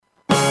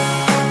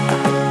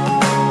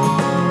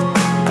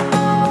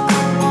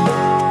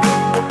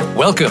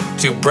Welcome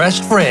to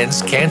Breast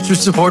Friends Cancer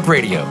Support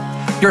Radio.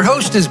 Your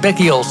host is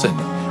Becky Olson.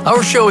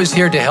 Our show is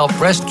here to help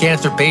breast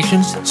cancer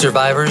patients,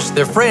 survivors,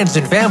 their friends,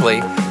 and family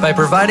by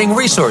providing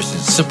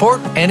resources,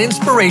 support, and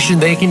inspiration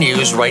they can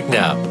use right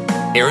now.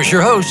 Here is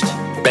your host,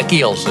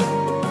 Becky Olson.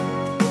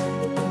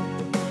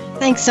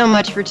 Thanks so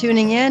much for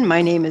tuning in.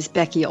 My name is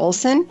Becky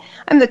Olson.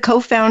 I'm the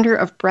co-founder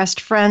of Breast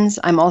Friends.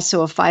 I'm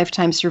also a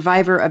 5-time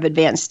survivor of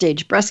advanced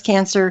stage breast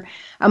cancer,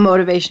 a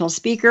motivational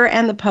speaker,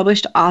 and the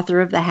published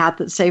author of The Hat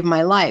That Saved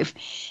My Life.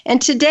 And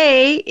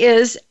today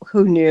is,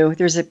 who knew?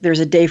 There's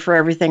a day for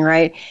everything,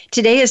 right?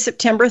 Today is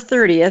September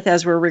 30th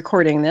as we're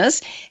recording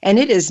this, and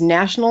it is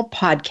National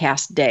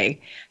Podcast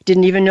Day.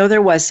 Didn't even know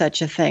there was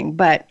such a thing,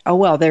 but oh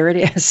well, there it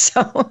is.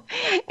 So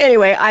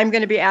anyway, I'm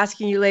going to be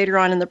asking you later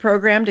on in the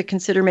program to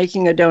consider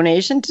making a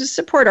donation to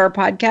support our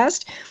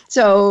podcast.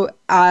 So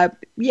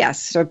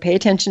yes, so pay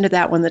attention to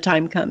that when the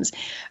time comes.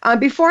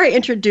 Before I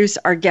introduce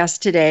our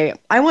guest today,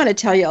 I want to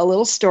tell you a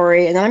little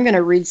story, and then I'm going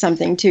to read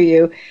something to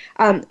you.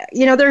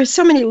 There are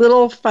so many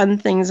little fun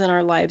things in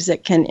our lives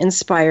that can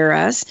inspire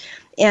us.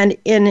 And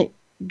in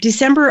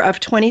December of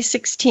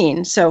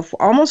 2016, so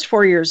almost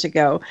 4 years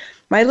ago,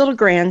 my little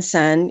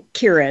grandson,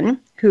 Kieran,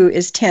 who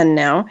is 10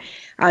 now,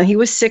 he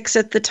was 6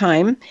 at the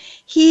time,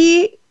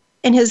 he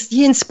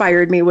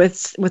inspired me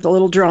with a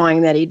little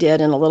drawing that he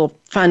did and a little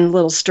fun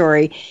little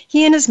story.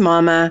 He and his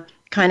mama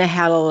kind of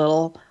had a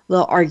little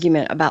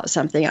argument about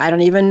something. I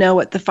don't even know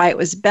what the fight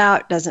was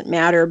about, doesn't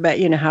matter, but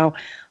you know how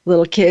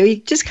little kid, you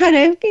just kind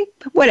of,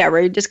 whatever,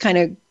 you just kind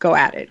of go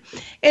at it.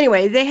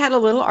 Anyway, they had a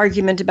little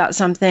argument about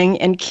something,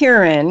 and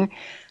Kieran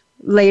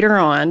later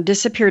on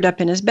disappeared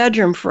up in his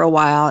bedroom for a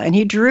while, and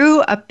he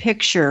drew a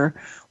picture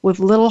with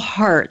little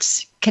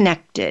hearts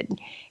connected,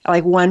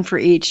 like one for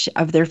each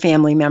of their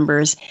family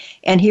members,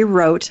 and he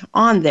wrote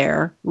on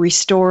there,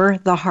 "Restore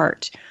the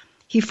heart."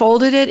 He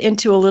folded it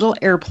into a little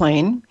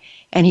airplane,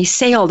 and he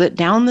sailed it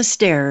down the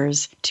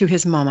stairs to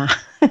his mama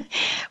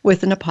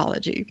with an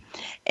apology.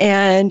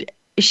 And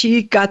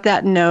she got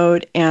that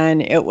note,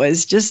 and it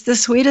was just the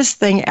sweetest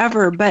thing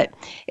ever. But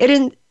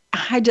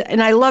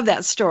and I love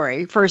that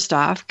story, first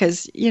off,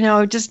 because,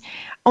 just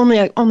only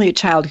a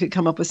child could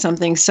come up with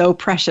something so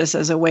precious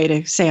as a way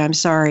to say I'm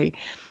sorry.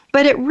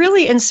 But it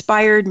really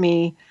inspired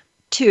me,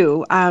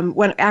 too.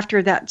 When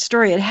after that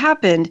story had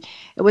happened,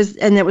 it was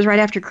right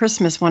after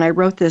Christmas when I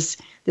wrote this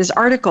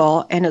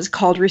article, and it's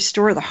called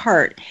Restore the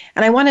Heart.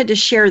 And I wanted to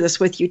share this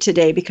with you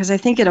today because I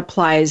think it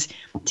applies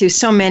to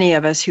so many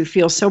of us who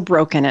feel so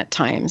broken at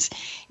times.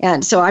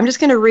 And so I'm just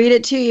going to read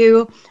it to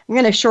you. I'm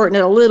going to shorten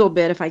it a little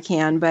bit if I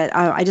can, but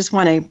I just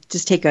want to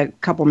just take a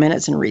couple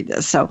minutes and read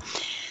this. So,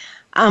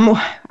 all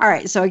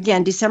right. So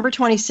again, December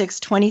 26,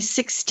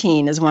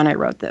 2016 is when I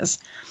wrote this.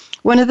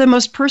 One of the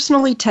most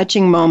personally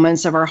touching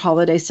moments of our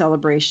holiday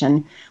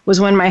celebration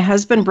was when my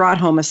husband brought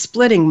home a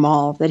splitting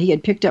maul that he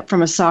had picked up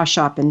from a saw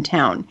shop in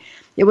town.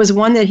 It was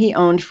one that he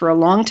owned for a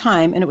long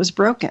time, and it was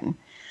broken.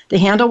 The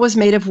handle was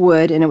made of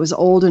wood, and it was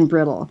old and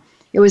brittle.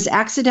 It was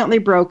accidentally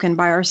broken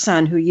by our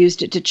son, who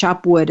used it to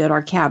chop wood at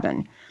our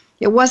cabin.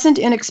 It wasn't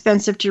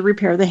inexpensive to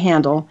repair the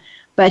handle,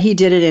 but he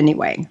did it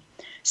anyway.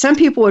 Some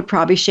people would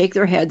probably shake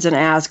their heads and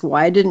ask,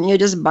 "Why didn't you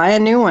just buy a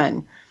new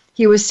one?"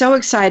 He was so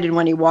excited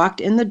when he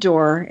walked in the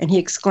door, and he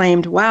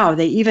exclaimed, "Wow,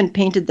 they even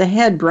painted the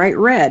head bright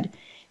red.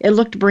 It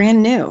looked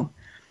brand new."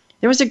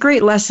 There was a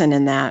great lesson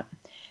in that.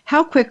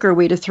 How quick are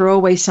we to throw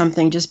away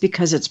something just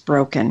because it's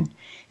broken?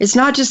 It's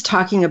not just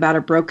talking about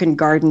a broken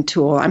garden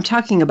tool. I'm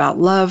talking about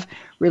love,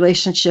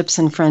 relationships,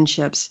 and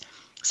friendships.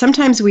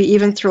 Sometimes we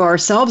even throw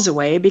ourselves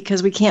away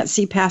because we can't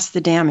see past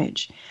the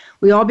damage.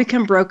 We all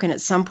become broken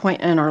at some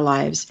point in our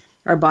lives.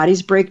 Our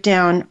bodies break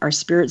down, our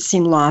spirits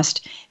seem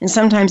lost, and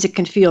sometimes it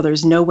can feel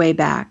there's no way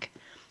back.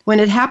 When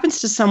it happens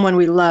to someone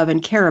we love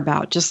and care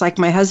about, just like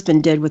my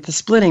husband did with the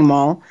splitting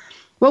maul,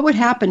 what would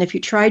happen if you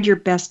tried your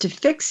best to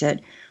fix it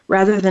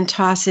rather than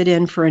toss it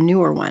in for a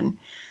newer one?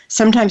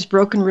 Sometimes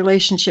broken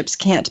relationships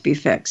can't be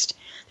fixed.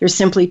 They're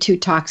simply too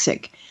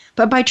toxic.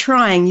 But by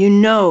trying, you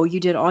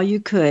did all you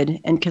could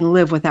and can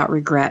live without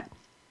regret.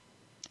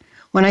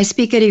 When I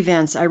speak at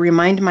events, I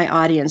remind my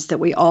audience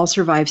that we all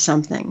survive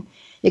something.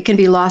 It can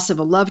be loss of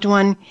a loved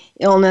one,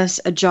 illness,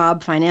 a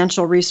job,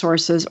 financial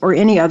resources, or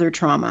any other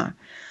trauma.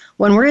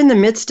 When we're in the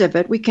midst of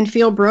it, we can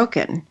feel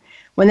broken.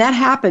 When that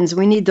happens,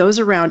 we need those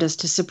around us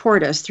to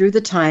support us through the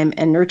time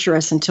and nurture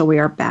us until we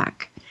are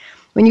back.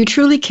 When you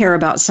truly care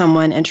about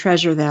someone and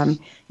treasure them,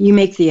 you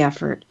make the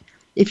effort.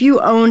 If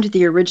you owned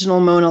the original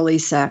Mona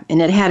Lisa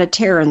and it had a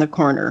tear in the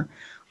corner,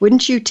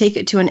 wouldn't you take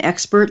it to an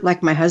expert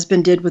like my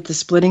husband did with the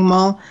splitting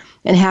maul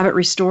and have it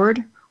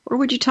restored? Or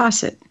would you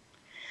toss it?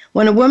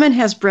 When a woman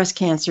has breast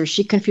cancer,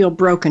 she can feel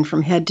broken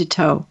from head to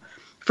toe.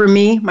 For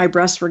me, my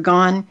breasts were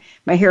gone,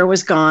 my hair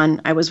was gone,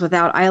 I was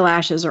without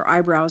eyelashes or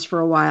eyebrows for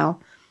a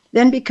while.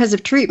 Then because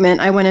of treatment,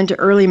 I went into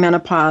early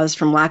menopause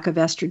from lack of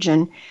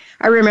estrogen.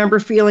 I remember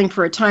feeling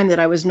for a time that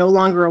I was no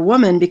longer a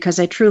woman because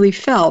I truly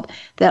felt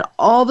that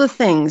all the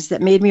things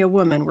that made me a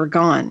woman were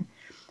gone.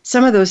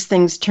 Some of those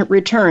things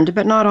returned,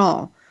 but not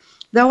all.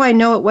 Though I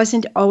know it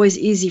wasn't always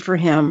easy for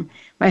him,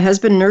 my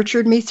husband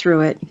nurtured me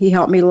through it. He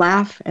helped me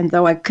laugh, and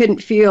though I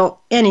couldn't feel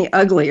any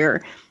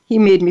uglier, he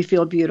made me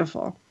feel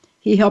beautiful.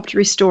 He helped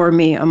restore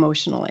me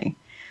emotionally.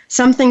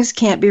 Some things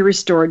can't be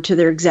restored to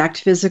their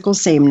exact physical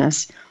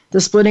sameness.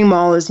 The splitting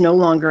maul is no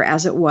longer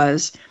as it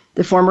was.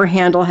 The former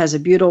handle had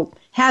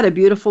a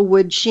beautiful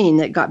wood sheen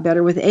that got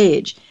better with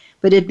age,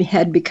 but it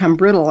had become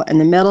brittle, and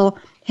the metal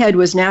head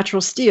was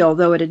natural steel,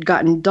 though it had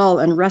gotten dull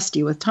and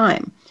rusty with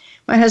time.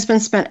 My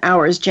husband spent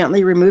hours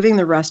gently removing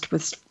the rust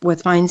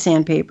with fine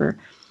sandpaper,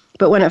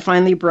 but when it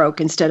finally broke,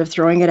 instead of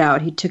throwing it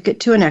out, he took it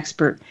to an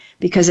expert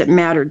because it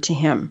mattered to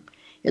him.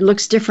 It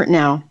looks different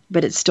now,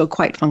 but it's still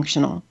quite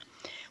functional.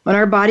 When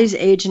our bodies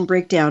age and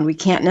break down, we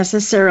can't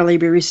necessarily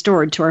be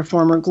restored to our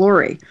former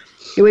glory.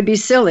 It would be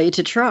silly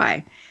to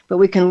try, but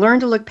we can learn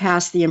to look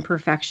past the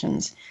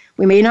imperfections.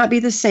 We may not be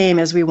the same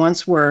as we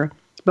once were,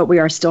 but we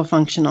are still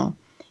functional.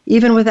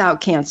 Even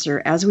without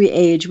cancer, as we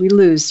age, we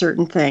lose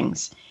certain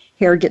things.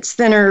 Hair gets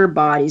thinner,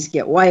 bodies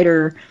get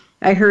whiter.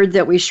 I heard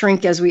that we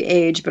shrink as we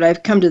age, but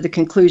I've come to the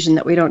conclusion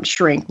that we don't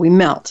shrink, we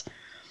melt.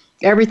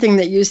 Everything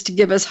that used to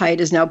give us height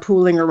is now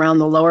pooling around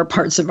the lower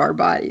parts of our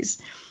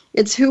bodies.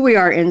 It's who we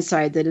are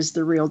inside that is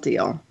the real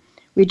deal.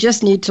 We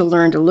just need to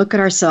learn to look at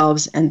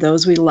ourselves and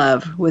those we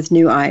love with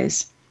new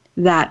eyes.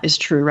 That is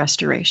true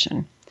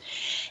restoration.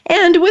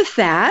 And with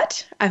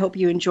that, I hope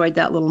you enjoyed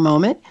that little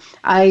moment.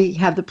 I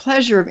have the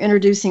pleasure of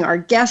introducing our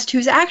guest,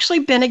 who's actually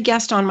been a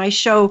guest on my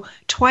show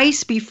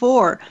twice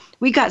before.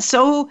 We got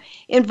so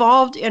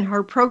involved in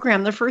her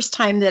program the first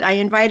time that I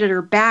invited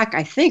her back,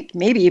 I think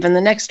maybe even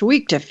the next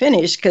week to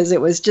finish, because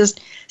it was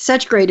just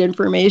such great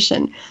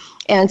information.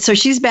 And so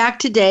she's back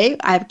today.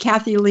 I have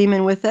Kathy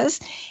Lehman with us,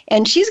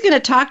 and she's going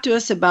to talk to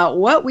us about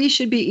what we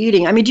should be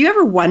eating. I mean, do you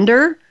ever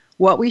wonder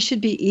what we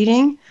should be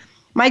eating?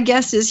 My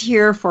guest is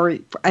here for,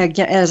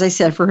 again, as I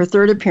said, for her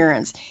third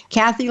appearance.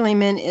 Kathy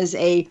Lehman is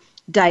a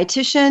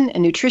dietitian, a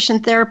nutrition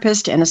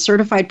therapist, and a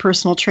certified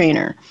personal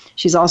trainer.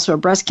 She's also a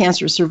breast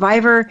cancer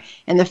survivor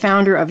and the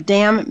founder of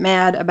Damn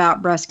Mad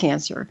About Breast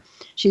Cancer.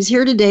 She's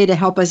here today to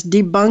help us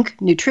debunk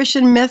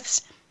nutrition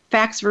myths,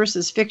 facts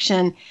versus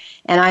fiction,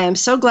 and I am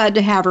so glad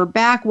to have her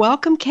back.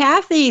 Welcome,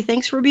 Kathy.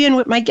 Thanks for being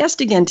with my guest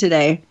again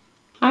today.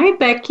 Hi,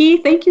 Becky.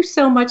 Thank you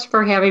so much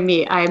for having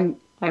me. I'm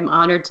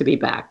honored to be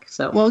back.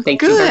 So, well, thank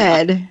good. you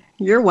very much.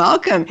 You're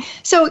welcome.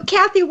 So,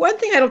 Kathy, one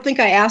thing I don't think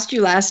I asked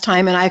you last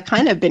time, and I've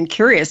kind of been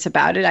curious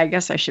about it. I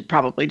guess I should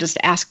probably just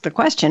ask the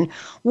question.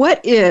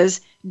 What is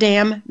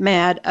Damn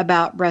Mad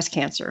About Breast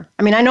Cancer?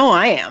 I mean, I know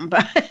I am,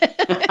 but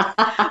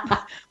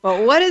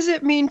but what does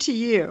it mean to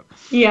you?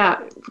 Yeah.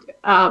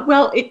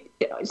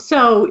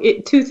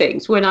 Two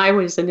things. When I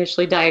was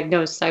initially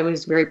diagnosed, I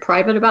was very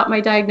private about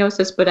my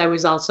diagnosis, but I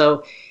was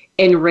also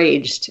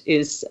enraged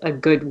is a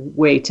good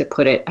way to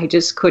put it. I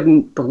just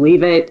couldn't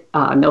believe it.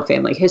 No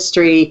family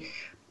history,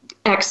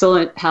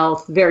 excellent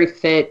health, very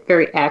fit,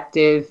 very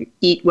active,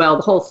 eat well,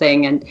 the whole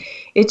thing. And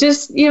it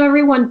just,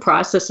 everyone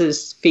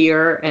processes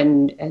fear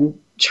and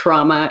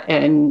trauma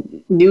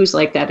and news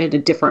like that in a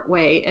different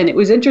way. And it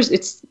was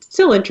it's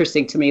still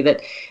interesting to me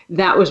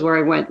that was where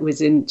I went,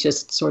 was in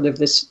just sort of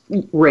this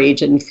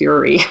rage and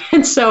fury.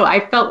 And so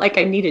I felt like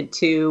I needed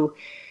to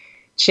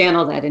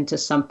channel that into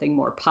something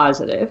more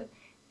positive.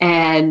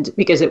 And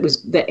because it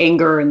was the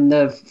anger and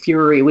the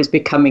fury was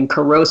becoming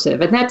corrosive,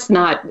 and that's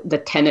not the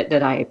tenet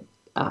that I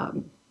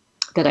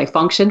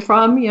function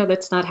from.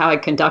 That's not how I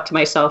conduct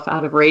myself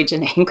out of rage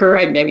and anger.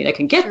 I mean, I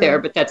can get there,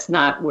 but that's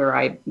not where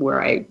I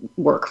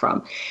work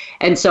from.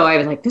 And so I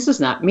was like, this is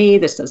not me.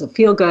 This doesn't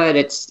feel good.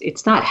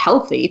 It's not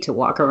healthy to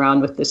walk around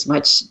with this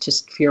much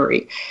just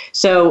fury.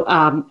 So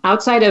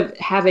outside of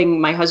having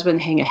my husband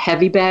hang a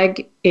heavy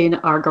bag in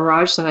our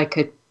garage so I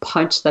could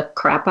punch the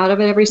crap out of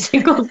it every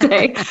single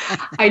day,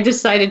 I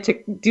decided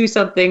to do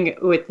something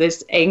with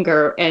this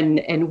anger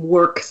and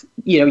work,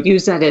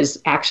 use that as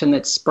action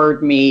that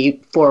spurred me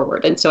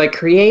forward. And so I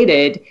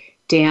created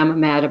Damn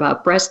Mad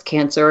About Breast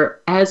Cancer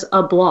as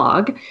a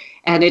blog,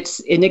 and it's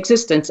in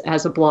existence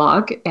as a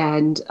blog.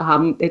 And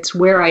it's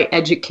where I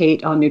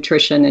educate on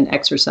nutrition and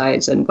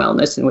exercise and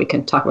wellness, and we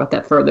can talk about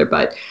that further.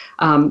 But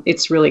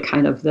it's really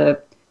kind of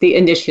the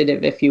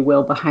initiative, if you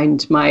will,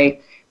 behind my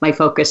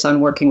focus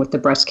on working with the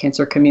breast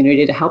cancer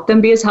community to help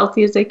them be as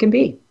healthy as they can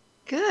be.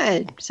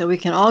 Good. So we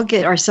can all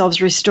get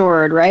ourselves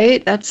restored,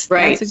 right? That's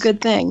a good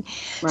thing.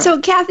 Right. So,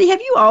 Kathy, have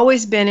you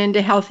always been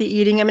into healthy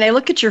eating? I mean, I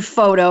look at your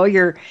photo.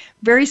 You're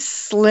very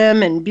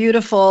slim and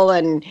beautiful,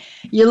 and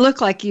you look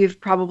like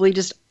you've probably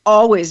just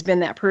always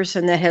been that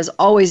person that has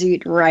always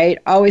eaten right,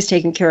 always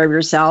taken care of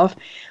yourself.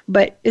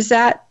 But is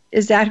that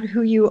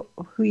who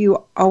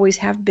you always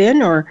have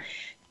been, or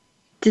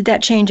did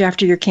that change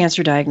after your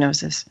cancer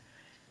diagnosis?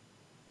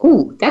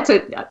 Ooh,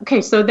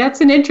 so that's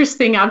an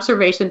interesting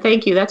observation.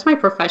 Thank you. That's my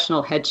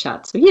professional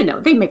headshot. So,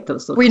 they make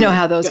those look We know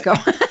how those go.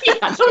 Yeah,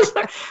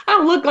 I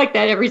don't look like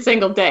that every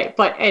single day.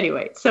 But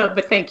anyway,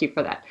 but thank you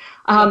for that.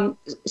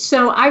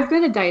 So I've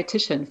been a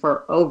dietitian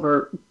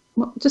for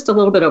just a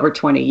little bit over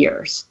 20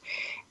 years.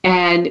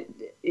 And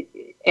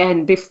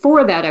And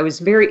before that, I was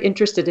very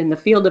interested in the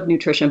field of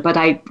nutrition, but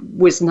I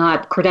was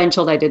not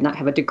credentialed. I did not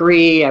have a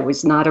degree. I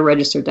was not a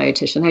registered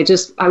dietitian.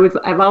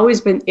 I've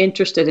always been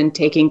interested in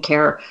taking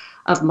care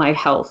of my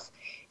health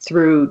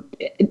through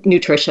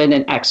nutrition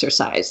and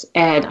exercise.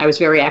 And I was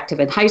very active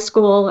in high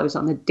school. I was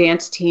on the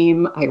dance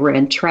team. I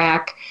ran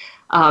track.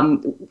 I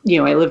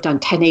lived on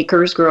 10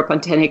 acres, grew up on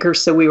 10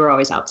 acres, so we were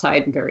always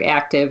outside and very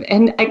active.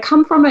 And I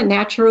come from a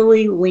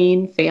naturally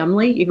lean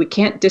family. We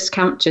can't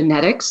discount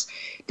genetics.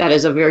 That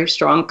is a very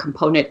strong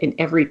component in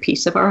every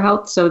piece of our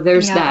health. So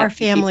there's that. Our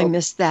family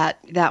missed that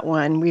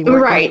one. We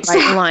weren't right in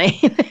the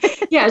right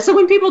line. Yeah. So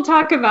when people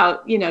talk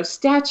about,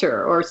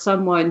 stature or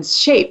someone's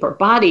shape or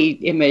body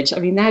image, I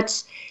mean,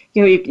 that's,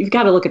 you've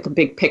got to look at the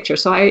big picture.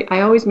 So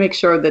I always make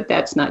sure that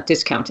that's not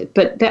discounted.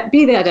 But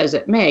be that as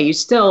it may, you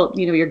still,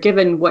 you're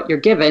given what you're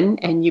given,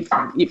 and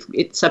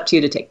it's up to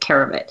you to take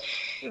care of it.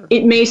 Sure.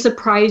 It may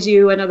surprise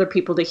you and other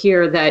people to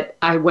hear that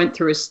I went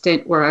through a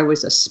stint where I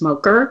was a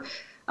smoker.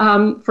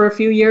 For a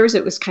few years.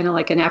 It was kind of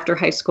like an after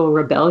high school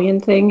rebellion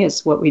thing,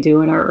 is what we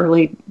do in our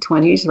early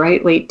 20s,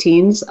 right? Late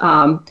teens.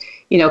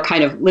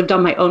 Kind of lived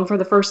on my own for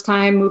the first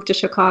time, moved to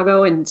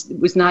Chicago, and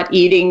was not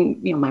eating.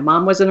 My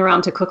mom wasn't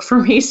around to cook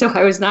for me, so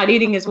I was not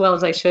eating as well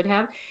as I should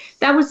have.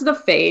 That was the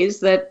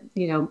phase that,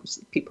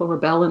 people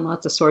rebel in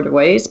lots of sort of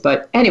ways.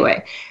 But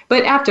anyway,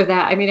 but after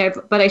that,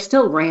 I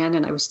still ran,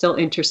 and I was still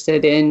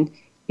interested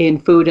in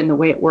food and the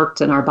way it worked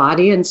in our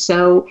body. And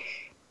so,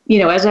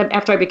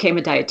 after I became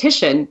a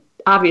dietitian,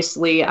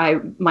 obviously,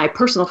 my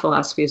personal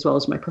philosophy as well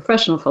as my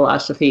professional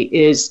philosophy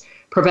is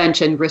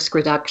prevention, risk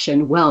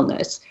reduction,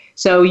 wellness.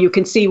 So you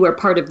can see where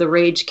part of the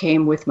rage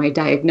came with my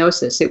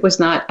diagnosis. It was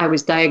not, I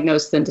was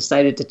diagnosed and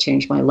decided to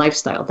change my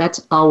lifestyle.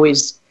 That's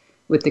always,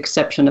 with the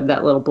exception of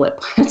that little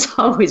blip, it's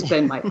always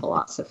been my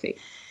philosophy.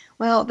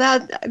 Well,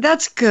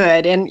 that's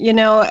good. And,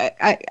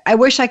 I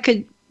wish I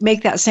could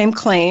make that same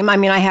claim.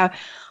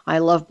 I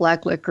love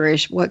black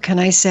licorice. What can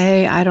I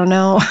say? I don't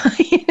know.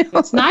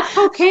 It's not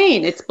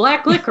cocaine. It's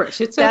black licorice.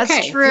 It's okay.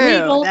 That's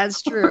true.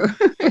 That's true.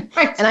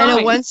 And I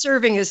know one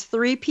serving is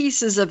 3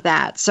 pieces of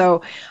that.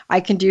 So I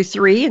can do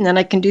 3, and then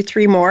I can do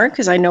 3 more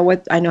because I know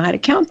how to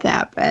count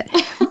that. But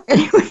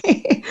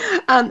anyway,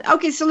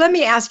 okay. So let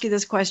me ask you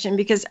this question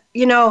because,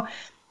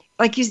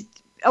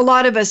 a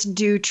lot of us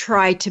do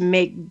try to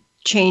make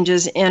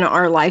changes in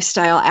our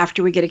lifestyle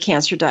after we get a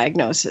cancer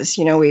diagnosis.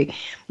 We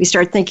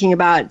start thinking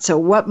about, so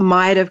what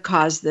might have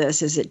caused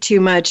this? Is it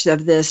too much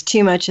of this,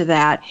 too much of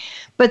that?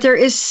 But there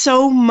is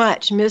so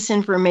much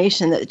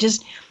misinformation that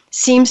just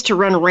seems to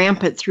run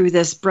rampant through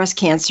this breast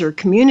cancer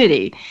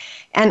community.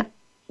 And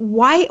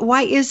why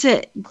is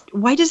it?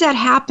 Why does that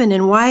happen?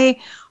 And why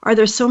are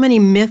there so many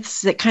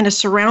myths that kind of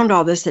surround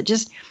all this that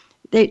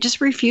they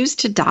just refuse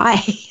to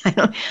die?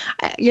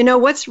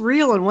 What's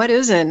real and what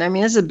isn't?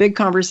 This is a big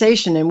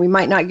conversation, and we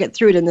might not get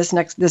through it in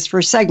this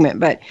first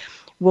segment, but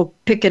we'll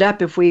pick it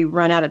up if we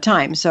run out of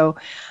time. So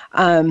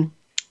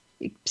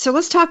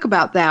let's talk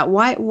about that.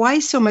 Why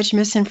so much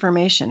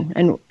misinformation,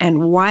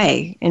 and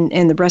why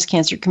in the breast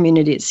cancer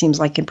community, it seems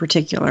like in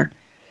particular?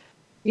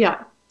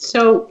 Yeah.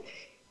 So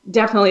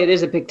definitely it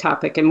is a big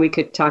topic, and we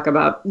could talk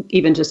about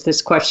even just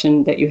this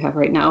question that you have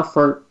right now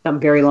for a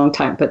very long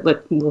time, but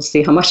we'll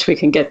see how much we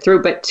can get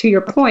through. But to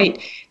your point,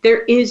 there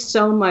is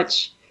so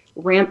much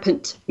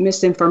rampant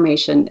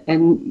misinformation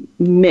and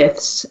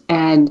myths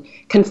and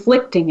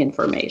conflicting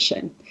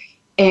information.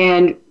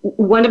 And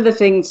one of the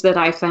things that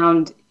I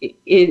found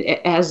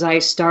as I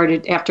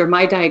started after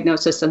my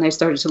diagnosis, and I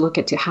started to look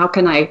into how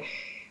can I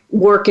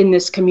work in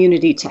this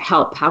community to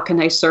help? How can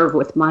I serve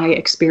with my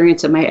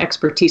experience and my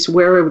expertise?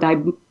 Where would I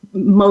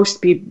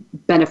most be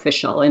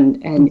beneficial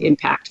and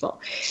impactful?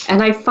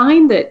 And I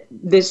find that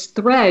this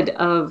thread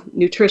of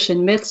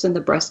nutrition myths in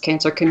the breast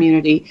cancer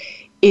community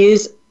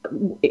is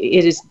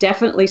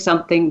definitely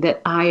something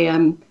that I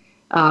am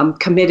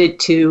committed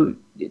to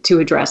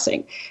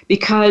addressing,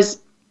 because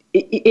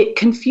it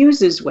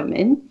confuses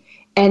women.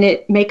 And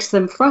it makes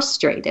them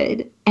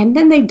frustrated, and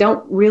then they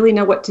don't really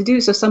know what to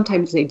do. So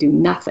sometimes they do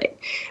nothing.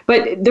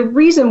 But the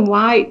reason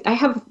why, I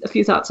have a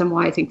few thoughts on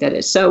why I think that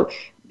is. So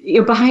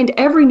behind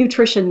every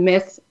nutrition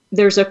myth,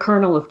 there's a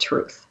kernel of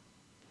truth.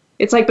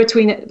 It's like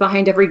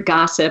behind every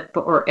gossip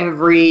or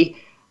every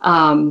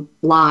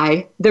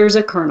lie, there's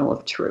a kernel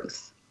of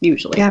truth,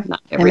 usually. Yeah,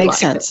 not every that makes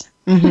sense.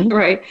 Mm-hmm.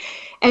 Right.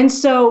 And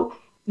so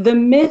the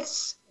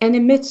myths and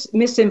the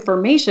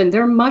misinformation,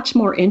 they're much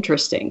more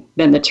interesting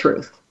than the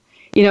truth.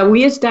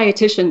 We as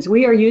dietitians,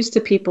 we are used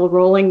to people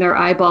rolling their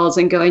eyeballs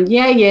and going,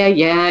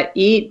 yeah,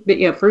 eat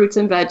fruits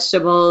and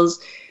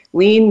vegetables,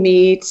 lean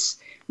meats,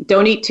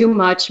 don't eat too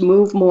much,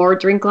 move more,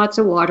 drink lots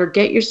of water,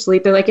 get your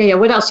sleep. They're like, yeah,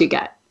 what else you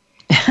got?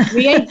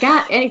 We ain't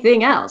got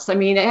anything else.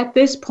 At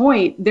this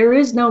point, there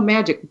is no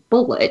magic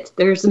bullet.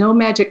 There's no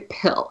magic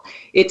pill.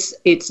 It's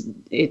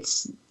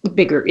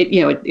bigger.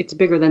 It's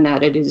bigger than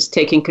that. It is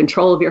taking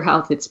control of your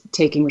health. It's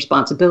taking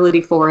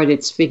responsibility for it.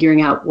 It's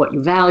figuring out what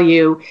you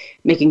value,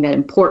 making that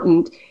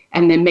important,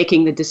 and then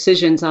making the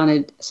decisions on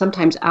a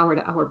sometimes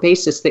hour-to-hour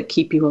basis that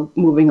keep you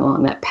moving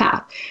along that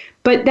path.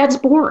 But that's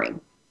boring.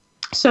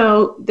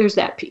 So there's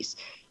that piece.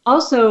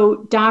 also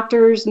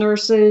doctors,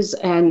 nurses,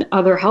 and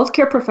other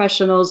healthcare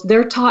professionals,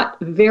 they're taught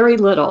very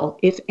little,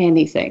 if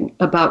anything,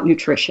 about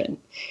nutrition.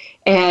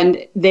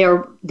 And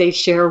they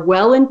share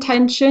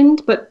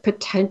well-intentioned, but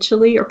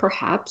potentially or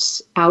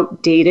perhaps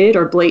outdated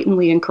or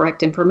blatantly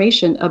incorrect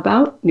information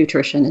about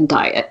nutrition and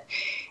diet.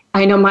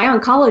 I know my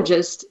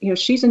oncologist,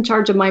 she's in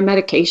charge of my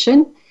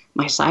medication,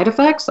 my side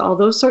effects, all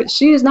those sorts.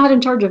 She is not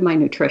in charge of my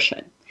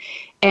nutrition.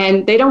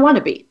 And they don't want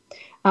to be.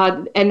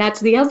 And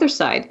that's the other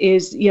side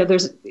is,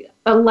 there's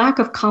a lack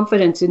of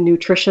confidence in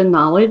nutrition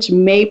knowledge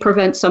may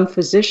prevent some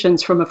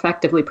physicians from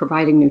effectively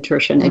providing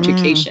nutrition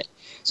education.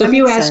 So if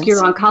you ask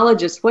your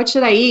oncologist, what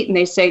should I eat? And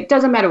they say, it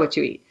doesn't matter what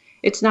you eat.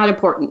 It's not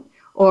important.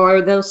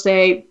 Or they'll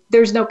say,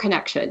 there's no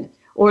connection,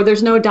 or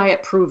there's no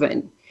diet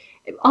proven,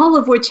 all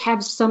of which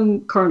have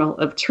some kernel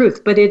of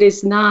truth, but it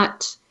is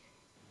not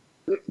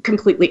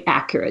completely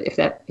accurate, if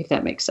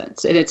that makes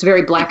sense. And it's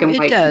very black and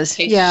white. It does,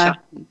 yeah.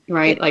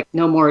 Right? Like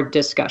no more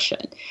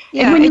discussion.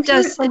 Yeah, and when you hear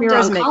it from your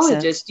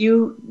oncologist,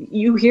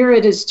 you hear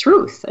it as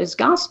truth, as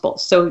gospel.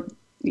 So,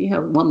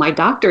 what my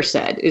doctor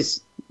said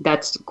is,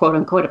 that's quote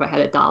unquote, if I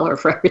had $1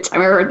 for every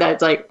time I heard that,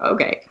 it's like,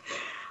 okay.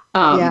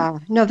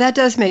 No, that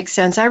does make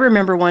sense. I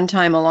remember one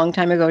time, a long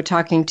time ago,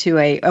 talking to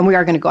and we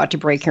are going to go out to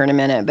break here in a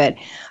minute, but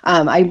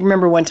I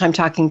remember one time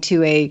talking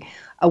to a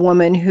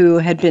woman who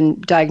had been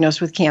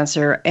diagnosed with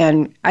cancer,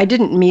 and I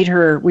didn't meet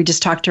her. We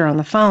just talked to her on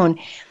the phone,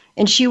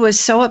 and she was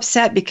so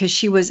upset because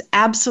she was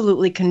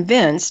absolutely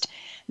convinced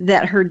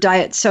that her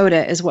diet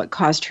soda is what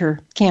caused her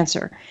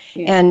cancer.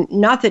 Yeah. And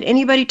not that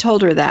anybody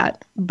told her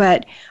that,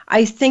 but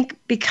I think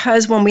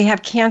because when we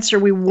have cancer,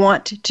 we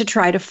want to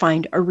try to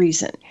find a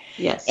reason.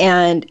 Yes.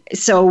 And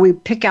so we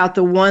pick out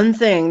the one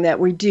thing that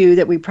we do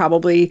that we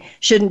probably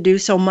shouldn't do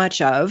so much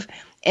of,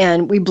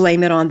 and we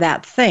blame it on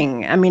that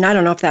thing. I mean, I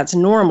don't know if that's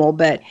normal,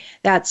 but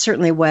that's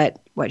certainly what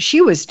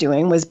she was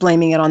doing, was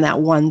blaming it on that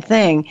one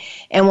thing.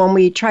 And when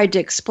we tried to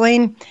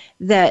explain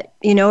that,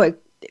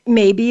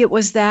 maybe it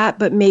was that,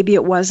 but maybe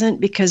it wasn't,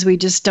 because we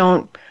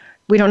don't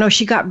know.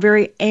 She got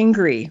very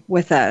angry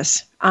with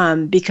us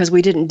because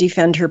we didn't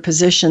defend her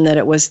position that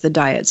it was the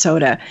diet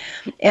soda.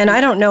 And I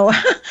don't know,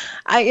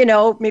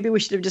 maybe we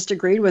should have just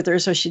agreed with her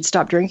so she'd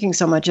stop drinking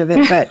so much of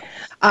it.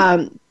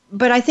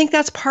 But I think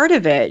that's part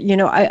of it.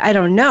 I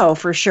don't know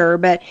for sure,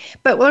 but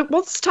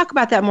let's talk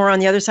about that more on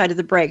the other side of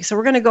the break. So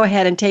we're going to go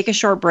ahead and take a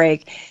short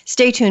break.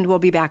 Stay tuned. We'll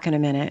be back in a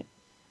minute.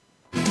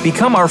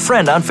 Become our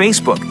friend on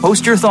Facebook.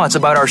 Post your thoughts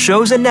about our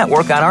shows and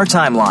network on our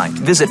timeline.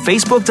 Visit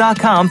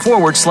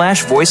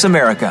Facebook.com/Voice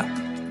America.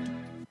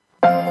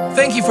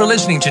 Thank you for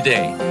listening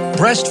today.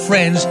 Breast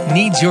Friends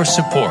needs your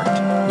support.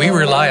 We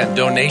rely on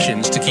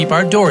donations to keep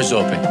our doors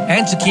open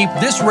and to keep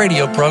this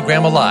radio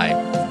program alive.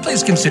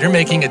 Please consider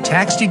making a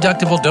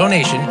tax-deductible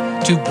donation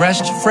to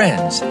Breast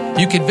Friends.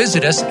 You can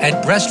visit us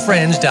at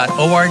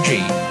breastfriends.org.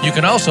 You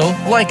can also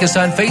like us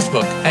on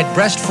Facebook at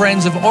Breast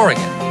Friends of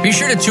Oregon. Be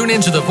sure to tune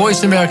in to the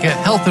Voice America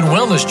Health and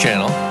Wellness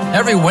channel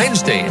every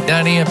Wednesday at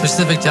 9 a.m.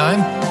 Pacific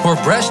Time for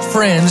Breast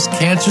Friends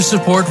Cancer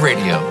Support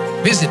Radio.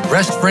 Visit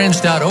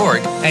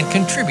breastfriends.org and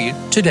contribute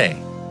today.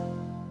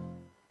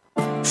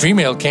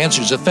 Female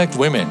cancers affect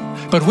women,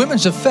 but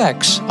women's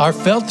effects are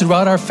felt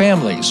throughout our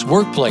families,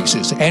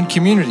 workplaces, and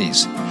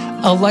communities.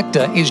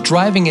 Elekta is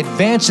driving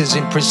advances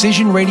in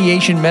precision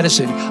radiation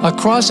medicine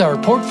across our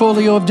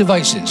portfolio of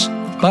devices.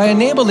 By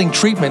enabling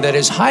treatment that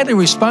is highly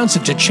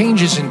responsive to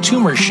changes in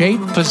tumor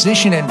shape,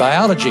 position, and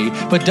biology,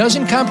 but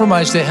doesn't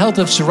compromise the health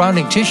of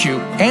surrounding tissue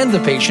and the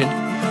patient,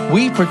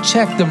 we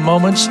protect the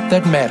moments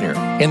that matter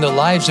in the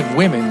lives of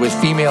women with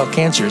female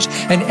cancers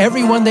and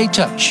everyone they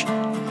touch.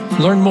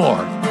 Learn more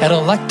at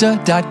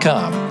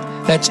Elekta.com.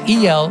 That's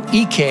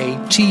ELEKTA.com.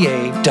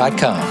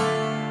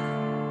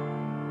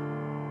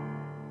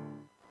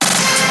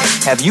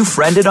 Have you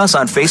friended us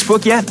on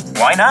Facebook yet?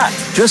 Why not?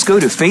 Just go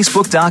to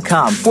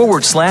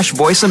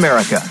Facebook.com/Voice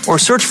America or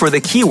search for the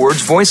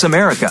keywords Voice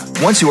America.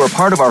 Once you are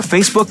part of our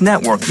Facebook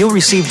network, you'll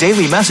receive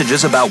daily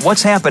messages about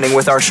what's happening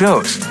with our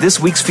shows, this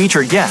week's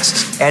featured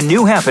guests, and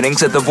new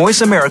happenings at the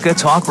Voice America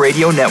Talk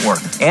Radio Network.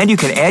 And you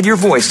can add your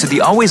voice to the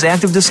always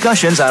active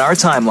discussions on our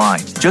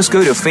timeline. Just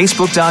go to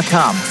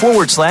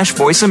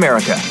Facebook.com/Voice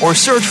America or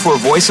search for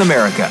Voice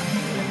America.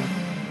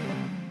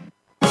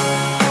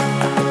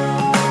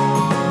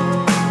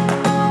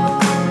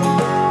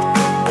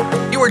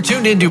 You are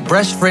tuned into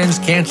Breast Friends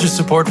Cancer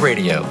Support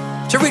Radio.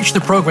 To reach the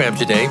program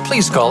today,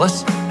 please call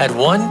us at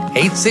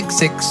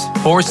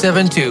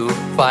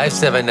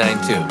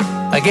 1-866-472-5792.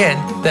 Again,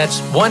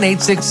 that's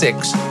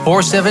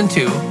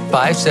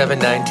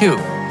 1-866-472-5792.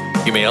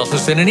 You may also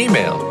send an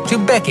email to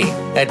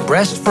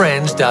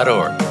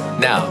Becky@breastfriends.org.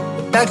 Now,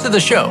 back to the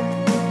show.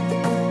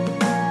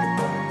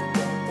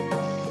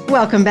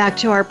 Welcome back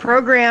to our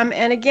program.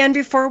 And again,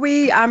 before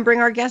we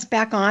bring our guest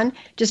back on,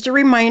 just a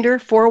reminder,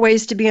 4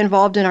 ways to be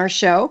involved in our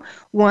show.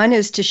 One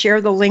is to share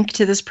the link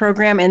to this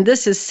program. And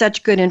this is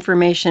such good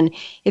information.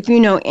 If you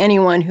know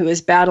anyone who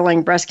is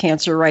battling breast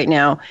cancer right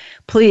now,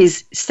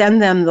 please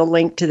send them the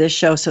link to this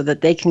show so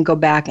that they can go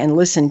back and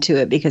listen to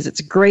it, because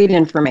it's great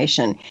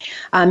information.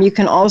 You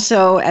can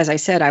also, as I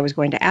said, I was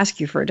going to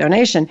ask you for a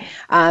donation.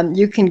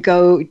 You can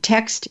go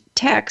text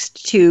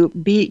to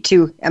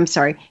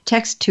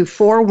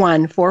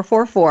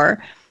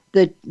 41444,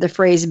 the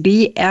phrase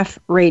BF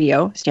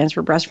Radio, stands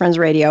for Breast Friends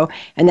Radio,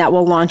 and that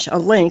will launch a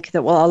link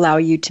that will allow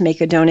you to make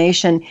a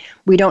donation.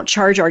 We don't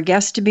charge our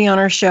guests to be on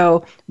our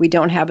show. We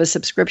don't have a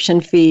subscription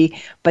fee,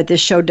 but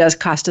this show does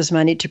cost us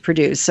money to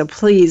produce. So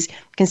please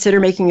consider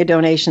making a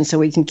donation so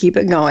we can keep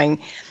it going.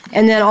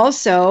 And then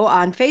also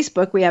on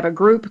Facebook, we have a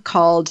group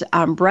called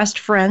Breast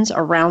Friends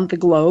Around the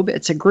Globe.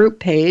 It's a group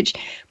page.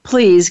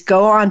 Please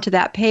go on to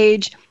that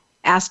page,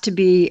 ask to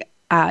be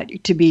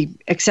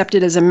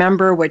accepted as a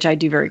member, which I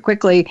do very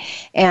quickly,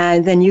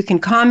 and then you can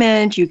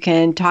comment. You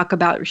can talk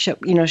about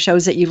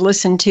shows that you've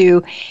listened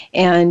to,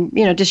 and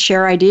just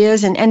share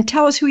ideas and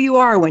tell us who you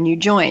are when you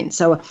join.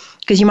 So,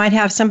 because you might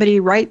have somebody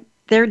right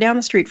there down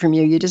the street from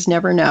you, you just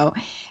never know.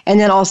 And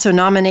then also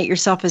nominate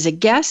yourself as a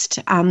guest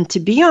to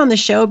be on the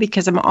show,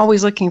 because I'm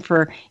always looking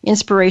for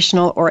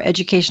inspirational or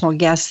educational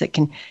guests that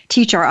can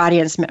teach our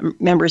audience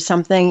members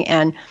something.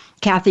 And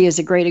Kathy is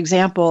a great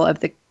example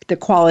of the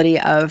quality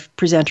of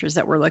presenters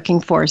that we're looking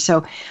for.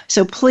 So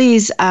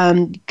please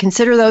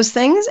consider those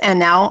things. And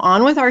now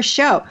on with our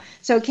show.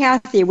 So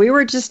Kathy, we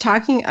were just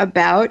talking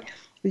about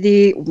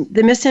the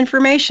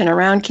misinformation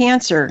around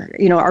cancer,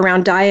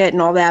 around diet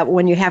and all that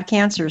when you have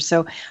cancer.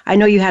 So I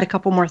know you had a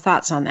couple more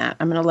thoughts on that.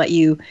 I'm going to let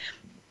you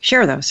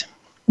share those.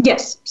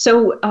 Yes.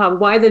 So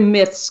why the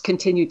myths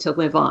continue to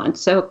live on.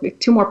 So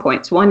 2 more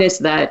points. One is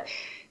that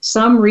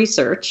some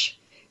research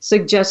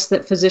suggests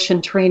that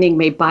physician training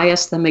may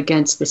bias them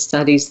against the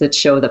studies that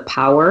show the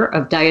power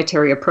of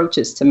dietary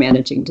approaches to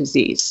managing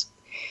disease.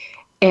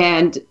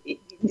 And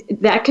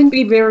that can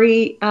be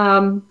very,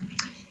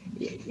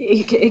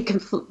 it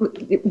can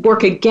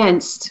work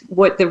against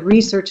what the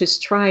research is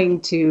trying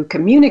to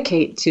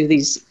communicate to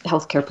these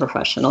healthcare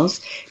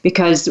professionals,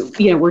 because,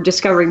 we're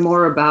discovering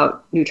more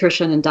about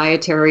nutrition and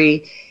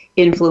dietary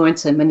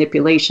influence and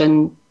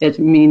manipulation,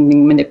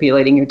 meaning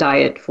manipulating your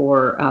diet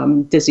for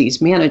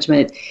disease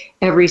management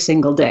every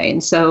single day.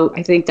 And so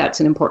I think that's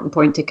an important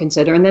point to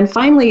consider. And then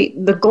finally,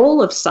 the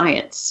goal of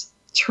science,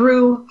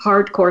 true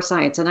hardcore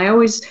science. And I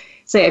always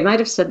say, I might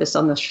have said this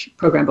on the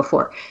program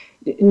before,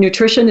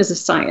 nutrition is a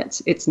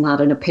science. It's not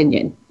an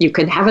opinion. You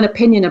can have an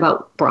opinion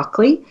about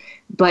broccoli,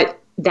 but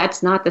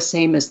that's not the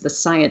same as the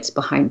science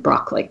behind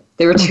broccoli.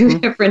 There are 2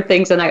 different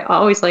things, and I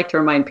always like to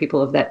remind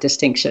people of that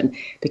distinction,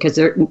 because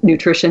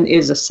nutrition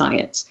is a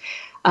science.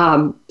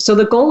 So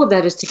the goal of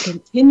that is to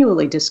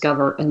continually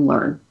discover and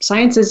learn.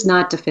 Science is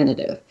not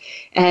definitive,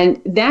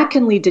 and that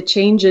can lead to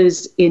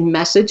changes in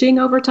messaging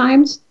over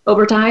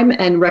time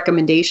and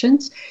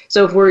recommendations.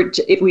 So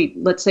if we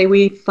let's say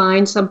we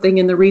find something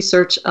in the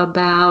research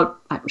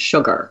about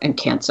sugar and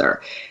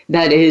cancer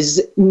that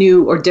is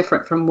new or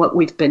different from what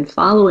we've been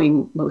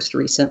following most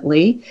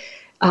recently,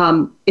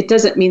 it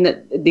doesn't mean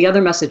that the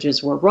other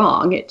messages were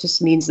wrong. It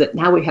just means that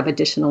now we have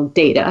additional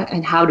data,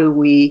 and how do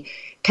we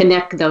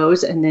connect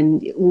those and then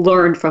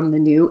learn from the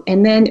new?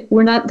 And then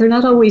they're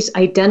not always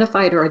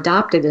identified or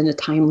adopted in a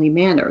timely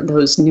manner,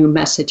 those new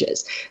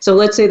messages. So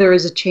let's say there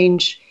is a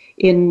change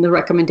in the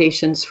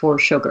recommendations for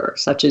sugar,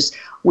 such as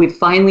we've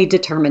finally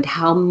determined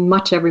how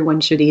much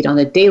everyone should eat on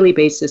a daily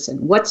basis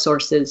and what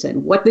sources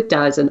and what it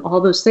does and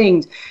all those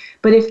things.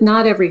 But if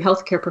not every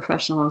healthcare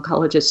professional,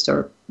 oncologist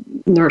or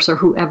nurse or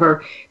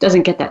whoever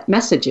doesn't get that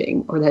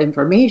messaging or that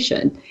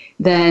information,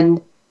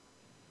 then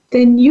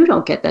you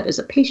don't get that as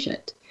a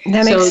patient.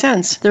 That makes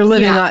sense.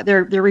 They're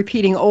they're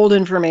repeating old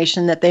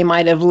information that they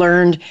might have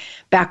learned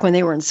back when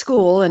they were in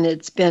school, and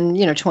it's been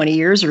 20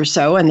 years or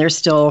so, and they're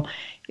still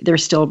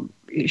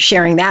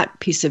sharing that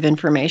piece of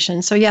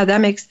information. So that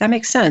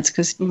makes sense,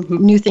 because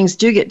new things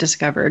do get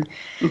discovered.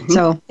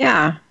 So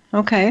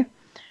okay.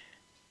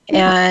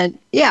 And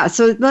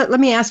so let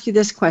me ask you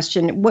this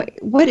question: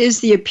 what is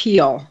the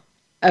appeal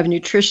of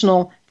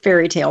nutritional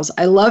fairy tales?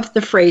 I love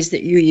the phrase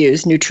that you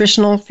use,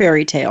 nutritional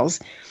fairy tales.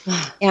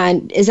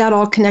 And is that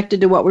all connected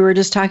to what we were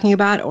just talking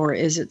about, or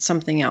is it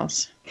something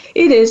else?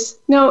 It is.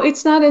 No,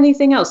 it's not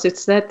anything else.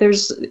 It's that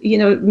there's,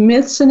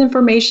 myths and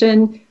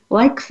information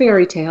like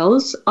fairy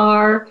tales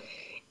are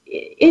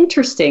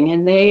interesting,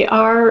 and they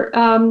are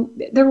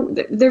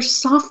they're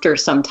softer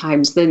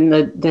sometimes than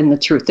the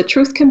truth. The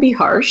truth can be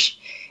harsh.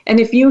 And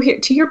if you hear,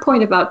 to your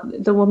point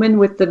about the woman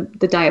with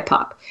the diet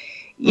pop,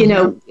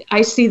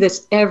 I see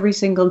this every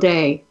single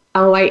day.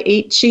 Oh, I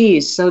ate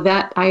cheese, so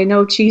that I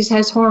know cheese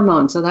has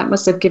hormones, so that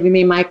must have given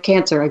me my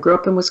cancer. I grew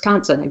up in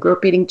Wisconsin. I grew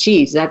up eating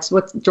cheese. That's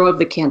what drove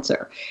the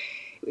cancer.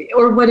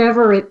 Or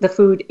whatever the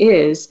food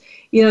is,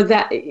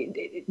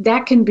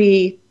 that can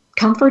be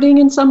comforting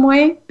in some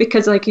way,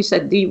 because like you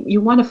said, you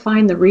want to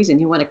find the reason,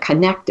 you want to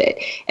connect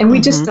it. And we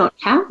just don't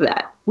have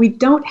that. We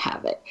don't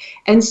have it.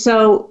 And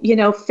so,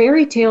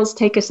 fairy tales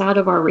take us out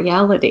of our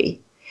reality.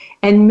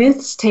 And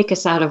myths take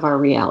us out of our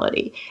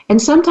reality.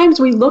 And sometimes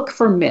we look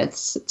for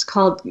myths. It's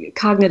called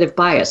cognitive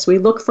bias. We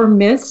look for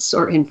myths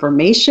or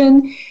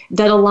information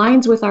that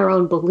aligns with our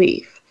own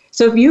belief.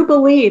 So if you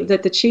believe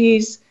that the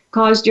cheese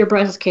caused your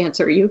breast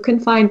cancer, you can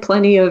find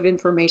plenty of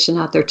information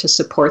out there to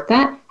support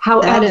that.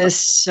 However, that is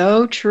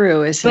so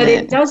true, isn't it? But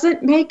it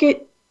doesn't make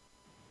it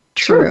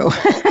true.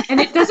 And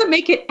it doesn't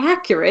make it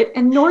accurate,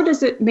 and nor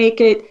does it make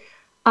it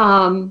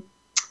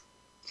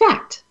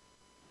fact.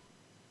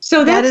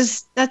 So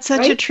that's such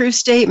right? a true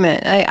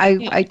statement.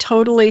 I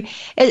totally,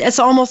 it's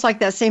almost like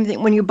that same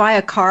thing. When you buy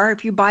a car,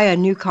 if you buy a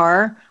new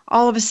car,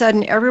 all of a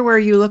sudden, everywhere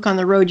you look on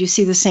the road, you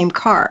see the same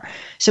car.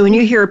 So when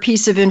you hear a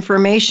piece of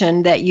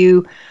information that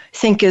you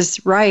think is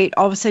right,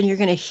 all of a sudden you're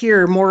going to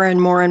hear more and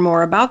more and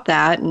more about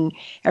that. And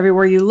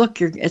everywhere you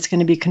look, it's going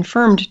to be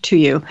confirmed to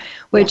you,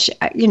 which,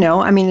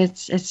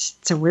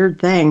 it's a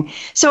weird thing.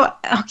 So,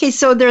 okay,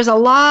 so there's a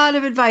lot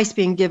of advice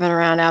being given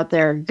around out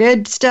there.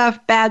 Good stuff,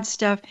 bad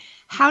stuff.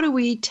 How do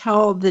we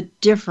tell the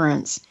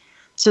difference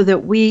so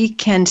that we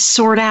can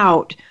sort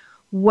out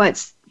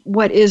what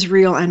is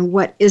real and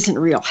what isn't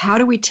real? How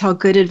do we tell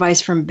good advice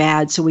from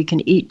bad so we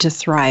can eat to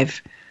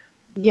thrive?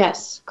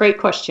 Yes, great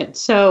question.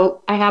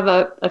 So I have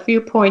a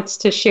few points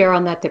to share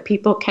on that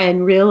people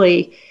can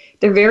really,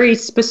 they're very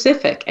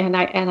specific, and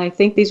I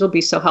think these will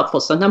be so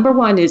helpful. So number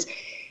one is,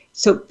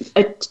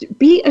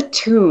 be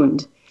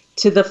attuned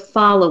to the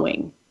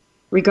following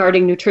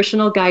regarding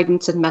nutritional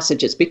guidance and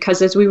messages,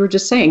 because as we were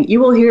just saying, you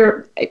will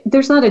hear,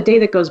 there's not a day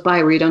that goes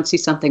by where you don't see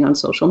something on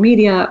social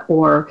media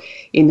or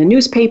in the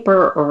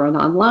newspaper or an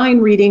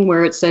online reading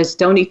where it says,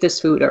 don't eat this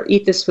food, or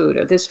eat this food,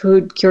 or this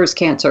food cures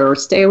cancer, or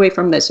stay away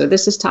from this, or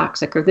this is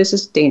toxic, or this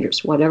is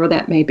dangerous, whatever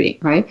that may be,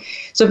 right?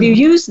 So if you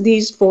use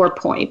these 4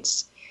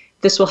 points,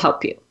 this will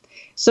help you.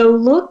 So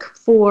look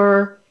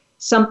for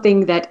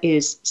something that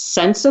is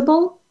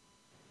sensible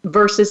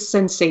versus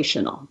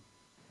sensational.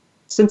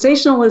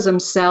 Sensationalism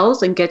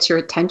sells and gets your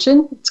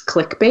attention. It's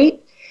clickbait,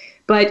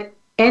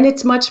 and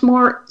it's much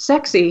more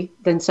sexy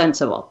than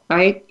sensible,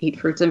 right? Eat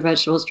fruits and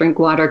vegetables, drink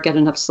water, get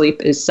enough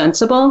sleep is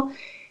sensible.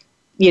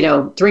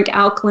 Drink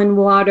alkaline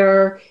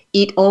water,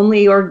 eat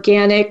only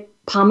organic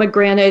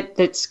pomegranate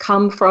that's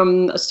come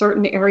from a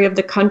certain area of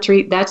the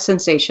country. That's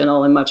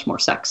sensational and much more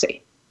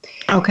sexy.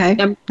 Okay,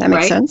 that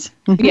makes sense.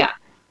 Mm-hmm. Yeah.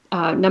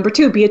 Number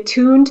 2, be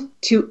attuned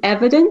to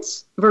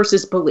evidence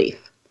versus belief.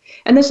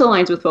 And this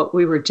aligns with what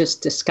we were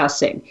just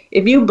discussing.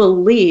 If you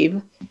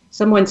believe,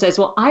 someone says,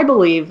 well, I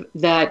believe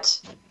that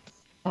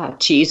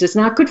cheese is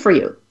not good for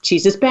you.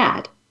 Cheese is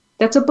bad.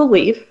 That's a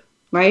belief,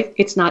 right?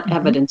 It's not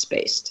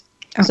evidence-based.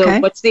 Okay. So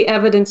what's the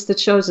evidence that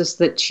shows us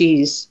that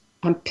cheese,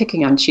 I'm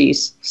picking on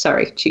cheese,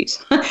 sorry,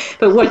 cheese.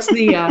 But what's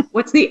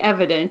the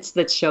evidence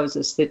that shows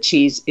us that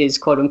cheese is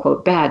quote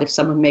unquote bad? If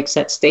someone makes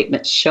that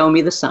statement, show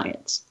me the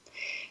science.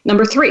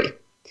 Number 3.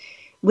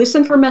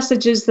 Listen for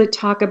messages that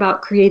talk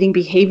about creating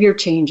behavior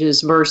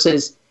changes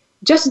versus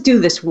just do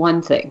this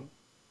one thing.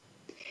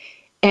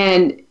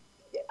 And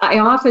I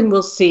often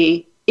will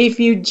see, if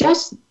you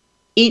just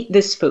eat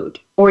this food,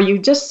 or you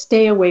just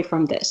stay away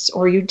from this,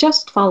 or you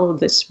just follow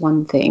this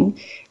one thing,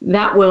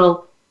 that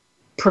will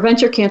prevent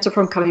your cancer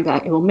from coming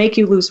back. It will make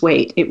you lose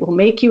weight. It will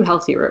make you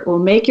healthier. It will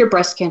make your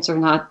breast cancer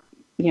not,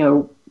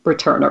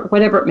 return, or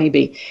whatever it may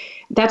be.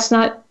 That's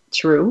not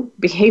true.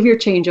 Behavior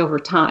change over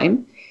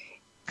time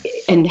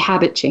and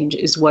habit change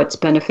is what's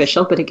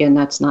beneficial. But again,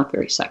 that's not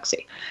very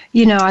sexy.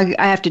 I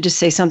have to just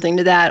say something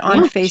to that.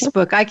 On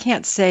Facebook, sure. I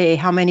can't say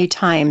how many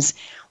times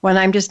when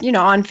I'm just,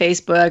 on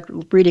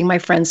Facebook reading my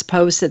friends'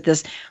 posts, that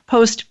this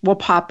post will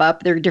pop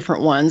up. There are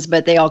different ones,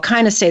 but they all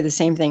kind of say the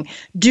same thing.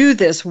 Do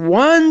this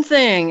one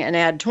thing and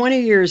add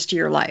 20 years to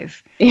your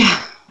life.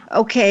 Yeah.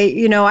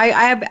 Okay,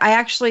 I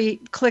actually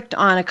clicked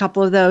on a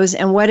couple of those,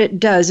 and what it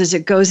does is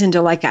it goes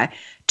into like a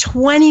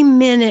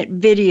 20-minute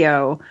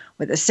video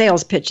with a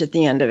sales pitch at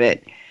the end of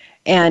it.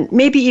 And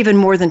maybe even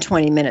more than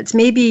 20 minutes,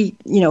 maybe,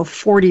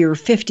 40 or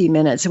 50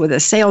 minutes with a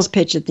sales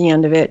pitch at the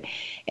end of it.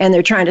 And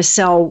they're trying to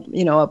sell,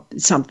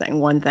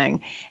 one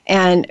thing.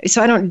 And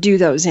so I don't do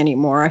those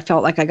anymore. I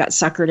felt like I got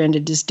suckered into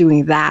just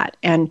doing that.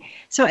 And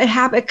so it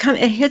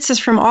hits us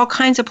from all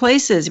kinds of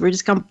places. We're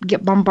just going to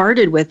get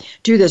bombarded with,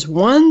 do this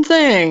one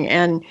thing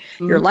and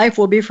your life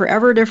will be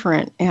forever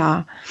different.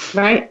 Yeah.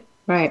 Right.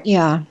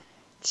 Yeah.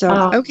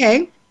 So,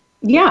 okay.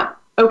 Yeah.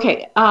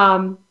 Okay.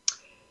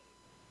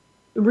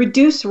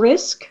 Reduce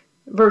risk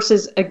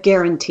versus a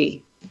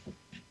guarantee.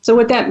 So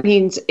what that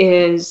means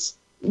is,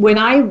 when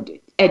I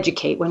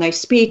educate, when I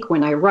speak,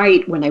 when I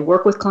write, when I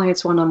work with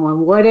clients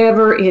one-on-one,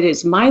 whatever it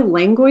is, my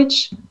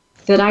language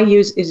that I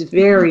use is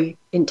very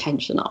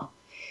intentional.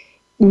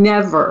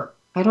 Never,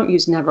 I don't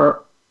use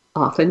never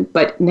often,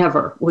 but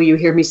never will you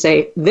hear me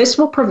say, this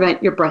will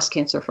prevent your breast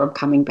cancer from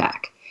coming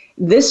back.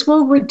 This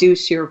will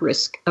reduce your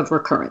risk of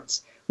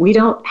recurrence. We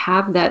don't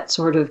have that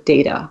sort of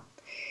data.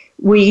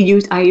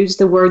 I use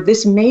the word,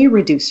 this may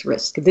reduce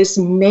risk. This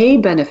may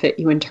benefit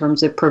you in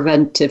terms of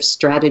preventive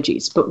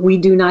strategies, but we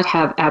do not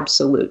have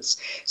absolutes.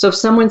 So if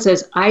someone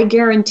says, I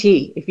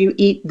guarantee if you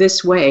eat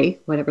this way,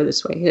 whatever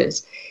this way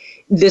is,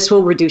 this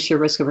will reduce your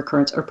risk of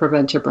recurrence or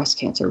prevent your breast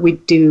cancer, we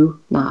do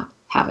not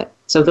have it.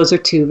 So those are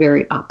two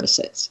very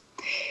opposites.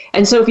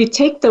 And so if you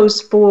take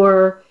those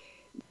four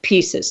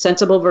pieces,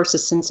 sensible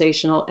versus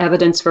sensational,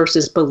 evidence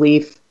versus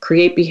belief,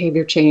 create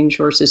behavior change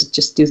versus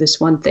just do this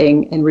one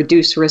thing, and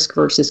reduce risk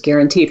versus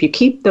guarantee. If you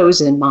keep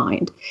those in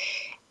mind,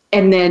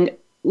 and then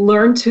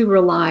learn to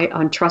rely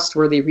on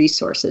trustworthy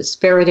resources.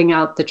 Ferreting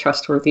out the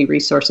trustworthy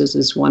resources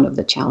is one of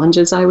the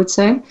challenges, I would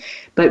say.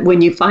 But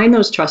when you find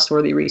those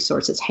trustworthy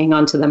resources, hang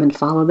on to them and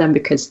follow them,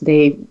 because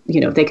they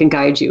can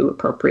guide you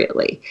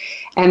appropriately.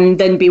 And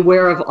then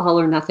beware of all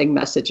or nothing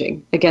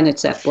messaging. Again,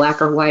 it's that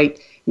black or white.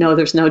 No,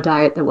 there's no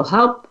diet that will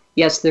help.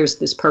 Yes, there's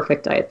this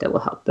perfect diet that will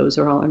help. Those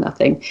are all or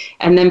nothing.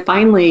 And then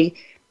finally,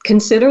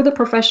 consider the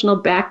professional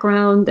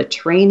background, the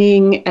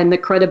training, and the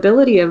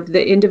credibility of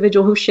the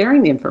individual who's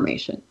sharing the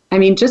information. I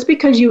mean, just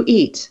because you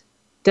eat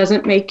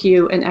doesn't make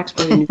you an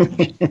expert in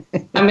nutrition.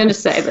 I'm going to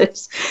say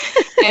this.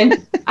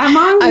 And I'm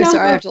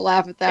sorry, I have to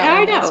laugh at that.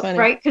 I know,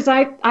 right? Because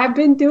I've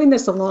been doing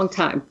this a long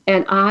time,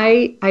 and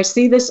I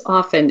see this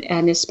often,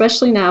 and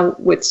especially now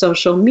with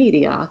social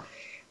media.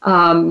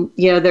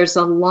 There's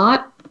a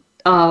lot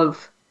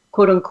of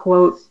quote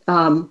unquote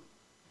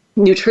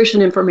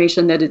nutrition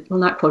information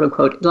not quote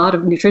unquote, a lot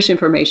of nutrition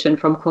information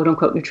from quote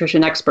unquote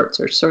nutrition experts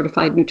or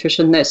certified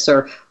nutrition this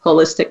or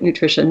holistic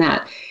nutrition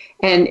that.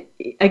 And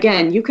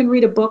again, you can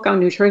read a book on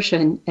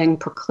nutrition and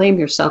proclaim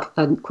yourself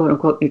a quote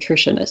unquote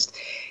nutritionist.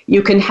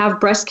 You can have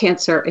breast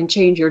cancer and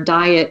change your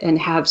diet and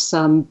have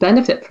some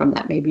benefit from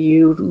that. Maybe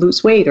you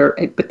lose weight,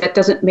 but that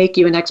doesn't make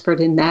you an expert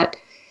in that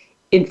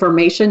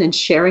information, and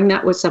sharing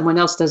that with someone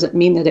else doesn't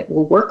mean that it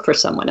will work for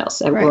someone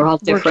else. Right. We're all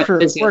different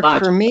physiologically.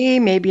 Work for me,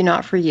 maybe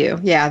not for you.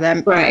 Yeah,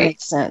 that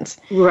makes sense.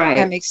 Right.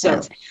 That makes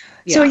sense.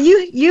 Yeah. So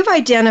you've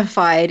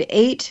identified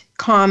 8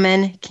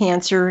 common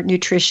cancer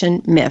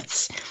nutrition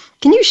myths.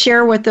 Can you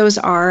share what those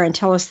are and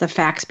tell us the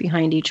facts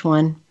behind each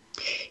one?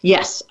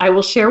 Yes, I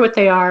will share what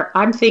they are.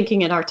 I'm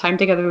thinking in our time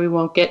together we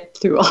won't get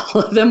through all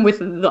of them with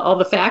all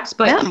the facts,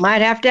 but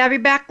might have to have you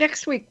back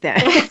next week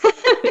then.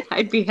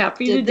 I'd be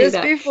happy to do that. Did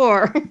this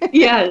before.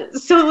 Yeah,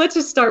 so let's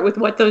just start with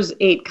what those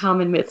 8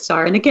 common myths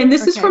are. And again,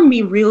 this is from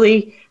me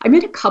really. I'm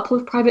in a couple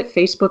of private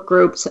Facebook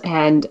groups,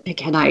 and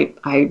again,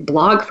 I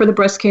blog for the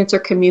breast cancer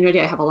community.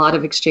 I have a lot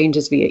of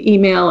exchanges via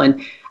email, and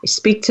I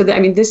speak to them. I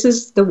mean, this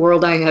is the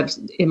world I have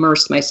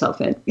immersed myself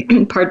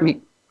in. Pardon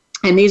me.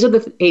 And these are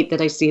the 8 that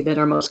I see that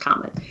are most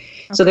common. Okay.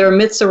 So there are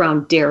myths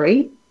around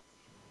dairy,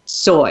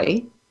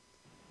 soy,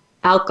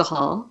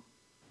 alcohol,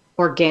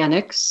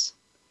 organics,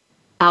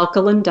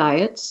 alkaline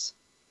diets,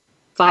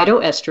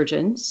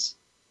 phytoestrogens,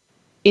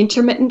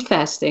 intermittent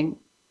fasting,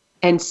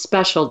 and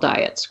special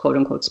diets, quote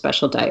unquote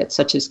special diets,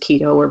 such as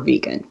keto or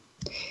vegan.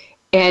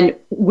 And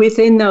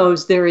within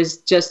those, there is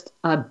just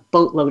a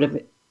boatload of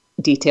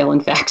detail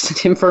and facts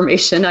and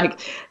information,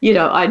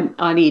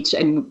 on each.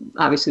 And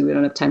obviously we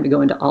don't have time to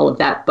go into all of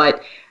that,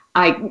 but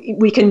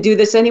we can do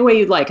this any way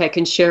you'd like. I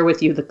can share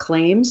with you the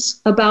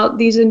claims about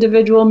these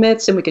individual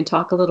myths, and we can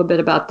talk a little bit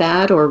about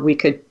that, or we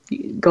could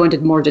go into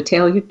more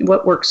detail.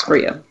 What works for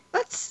you?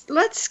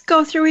 Let's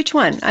go through each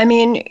one. I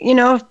mean,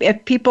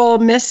 if people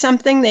miss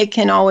something, they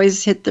can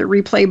always hit the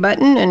replay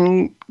button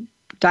and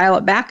dial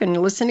it back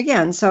and listen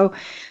again. So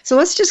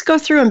let's just go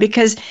through them,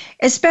 because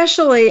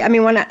especially, I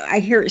mean, when I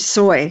hear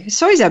soy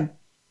is a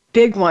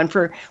big one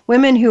for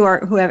women who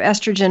have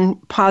estrogen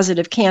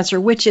positive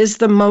cancer, which is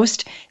the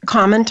most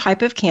common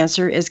type of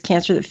cancer, is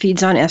cancer that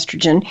feeds on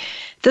estrogen.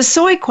 The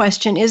soy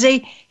question is a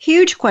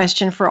huge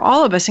question for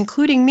all of us,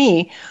 including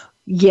me.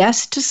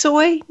 Yes to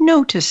soy,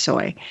 no to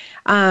soy.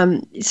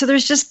 So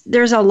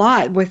there's a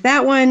lot with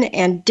that one,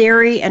 and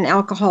dairy and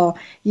alcohol.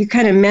 You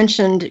kind of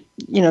mentioned,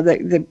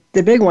 the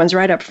big ones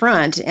right up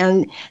front,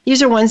 and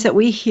these are ones that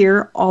we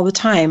hear all the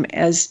time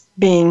as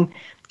being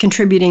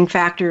contributing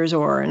factors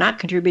or not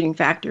contributing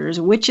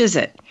factors. Which is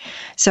it?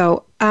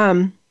 So,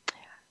 can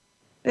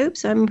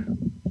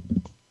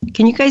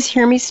you guys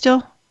hear me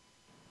still?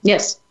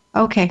 Yes.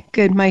 Okay,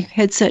 good. My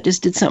headset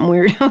just did something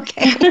weird.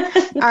 Okay.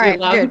 All right,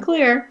 loud and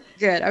clear.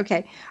 Good.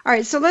 Okay. All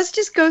right. So let's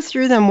just go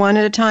through them one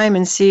at a time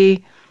and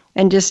see,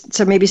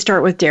 so maybe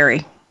start with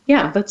dairy.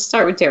 Yeah, let's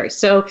start with dairy.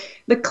 So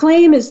the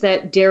claim is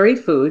that dairy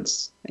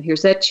foods, and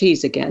here's that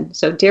cheese again.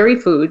 So dairy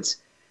foods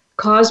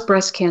cause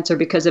breast cancer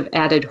because of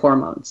added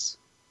hormones.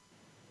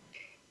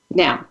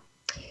 Now,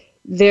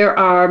 there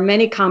are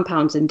many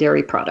compounds in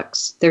dairy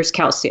products. There's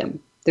calcium,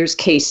 there's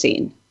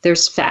casein,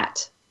 there's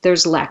fat,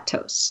 there's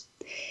lactose.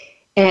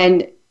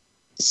 And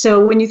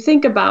so when you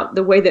think about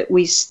the way that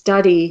we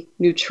study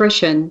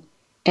nutrition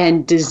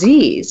and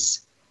disease,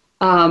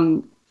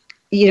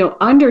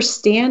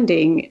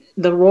 understanding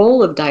the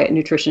role of diet,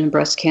 nutrition, and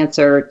breast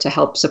cancer to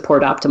help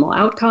support optimal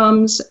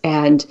outcomes.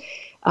 And,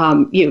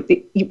 we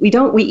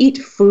eat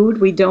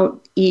food, we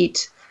don't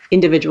eat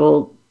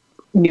individual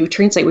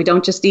nutrients. Like we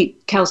don't just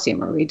eat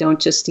calcium or we don't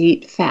just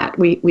eat fat.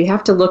 We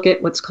have to look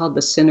at what's called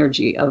the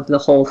synergy of the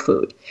whole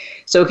food.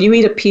 So if you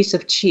eat a piece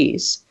of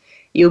cheese,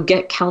 you'll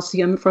get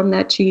calcium from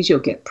that cheese, you'll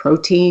get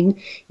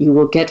protein, you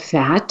will get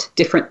fat,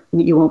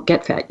 you won't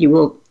get fat, you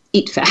will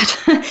eat fat.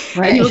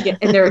 Right.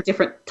 and there are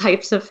different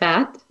types of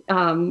fat,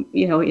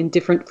 in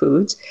different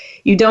foods.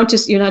 You're not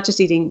just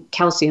eating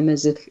calcium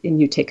as if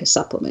you take a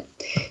supplement.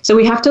 So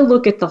we have to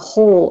look at the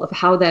whole of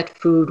how that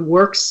food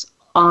works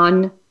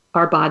on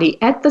our body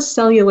at the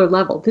cellular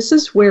level. This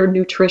is where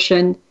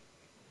nutrition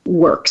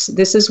works.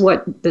 This is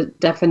what the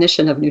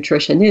definition of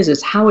nutrition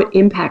is how it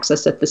impacts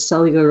us at the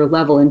cellular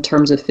level in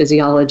terms of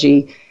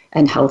physiology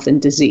and health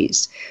and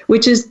disease,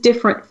 which is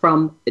different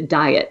from the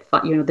diet.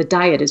 The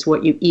diet is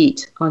what you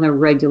eat on a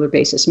regular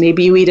basis.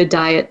 Maybe you eat a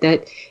diet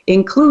that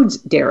includes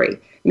dairy.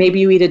 Maybe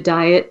you eat a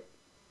diet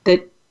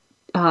that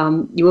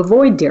you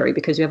avoid dairy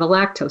because you have a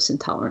lactose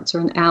intolerance or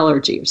an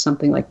allergy or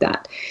something like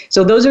that.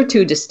 So those are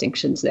two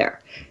distinctions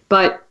there.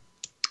 But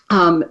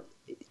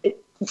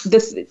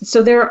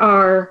there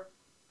are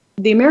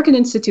the American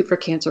Institute for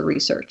Cancer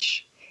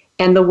Research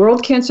and the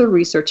World Cancer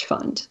Research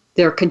Fund,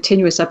 their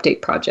continuous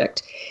update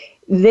project.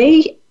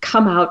 They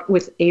come out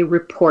with a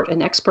report,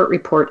 an expert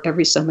report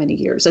every so many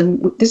years.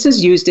 And this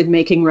is used in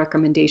making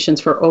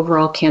recommendations for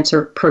overall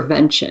cancer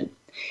prevention.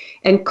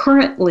 And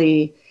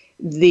currently,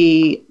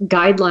 the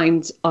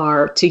guidelines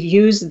are to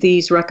use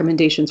these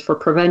recommendations for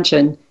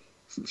prevention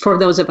for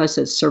those of us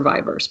as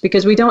survivors,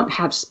 because we don't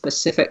have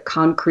specific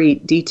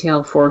concrete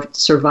detail for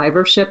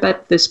survivorship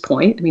at this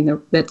point. I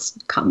mean, that's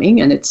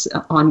coming and it's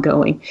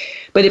ongoing.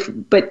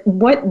 But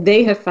what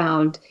they have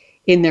found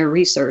in their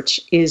research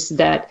is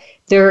that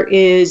there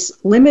is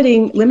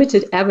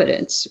limited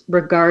evidence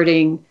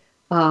regarding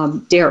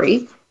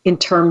dairy in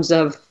terms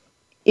of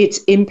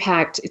its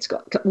impact. It's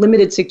got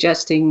limited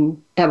suggesting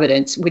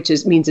evidence, which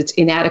means it's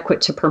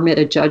inadequate to permit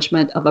a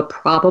judgment of a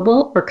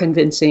probable or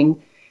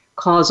convincing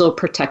causal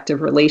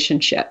protective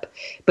relationship,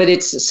 but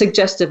it's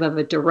suggestive of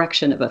a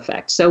direction of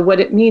effect. So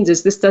what it means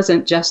is this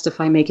doesn't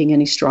justify making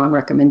any strong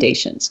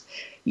recommendations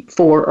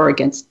for or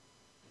against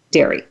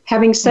dairy.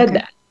 Having said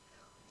that,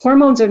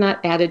 hormones are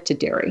not added to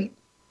dairy.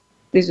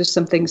 These are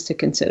some things to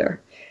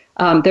consider.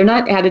 They're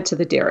not added to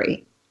the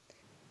dairy.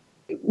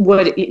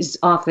 What is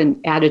often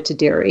added to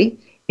dairy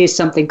is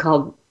something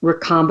called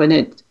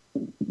recombinant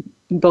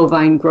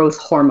bovine growth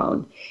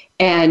hormone.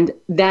 And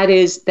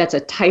that's a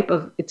type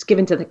of, it's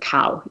given to the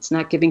cow. It's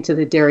not given to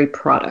the dairy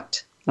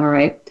product. All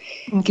right.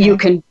 Okay.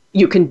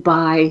 You can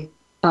buy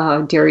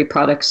dairy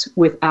products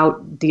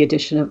without the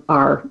addition of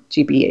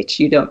RGBH.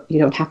 You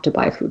don't have to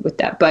buy food with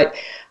that. But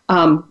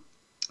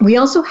we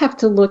also have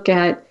to look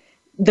at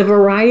the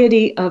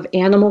variety of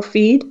animal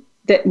feed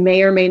that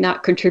may or may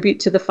not contribute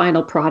to the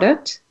final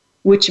product,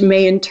 which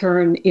may in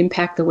turn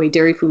impact the way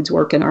dairy foods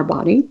work in our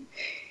body.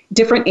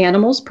 Different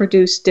animals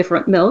produce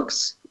different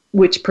milks,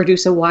 which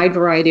produce a wide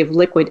variety of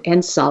liquid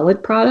and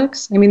solid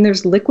products. I mean,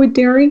 there's liquid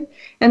dairy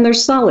and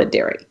there's solid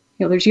dairy.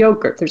 There's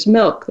yogurt, there's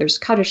milk, there's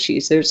cottage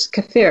cheese, there's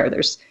kefir,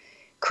 there's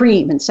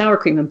cream and sour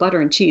cream and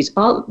butter and cheese.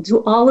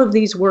 All of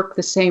these work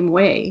the same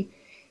way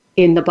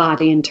in the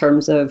body in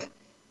terms of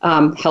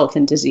health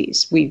and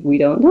disease. We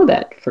don't know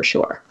that for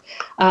sure.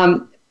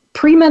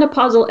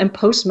 Premenopausal and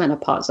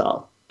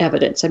postmenopausal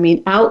evidence. I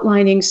mean,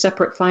 outlining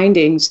separate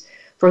findings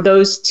for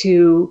those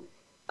two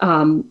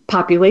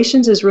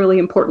populations is really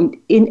important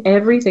in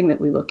everything that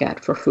we look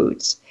at for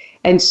foods.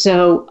 And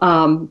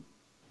so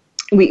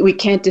we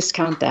can't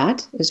discount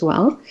that as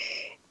well.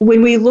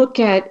 When we look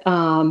at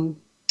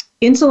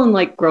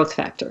insulin-like growth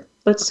factor,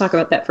 let's talk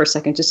about that for a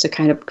second, just to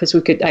kind of, because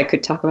I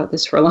could talk about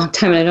this for a long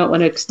time and I don't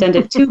want to extend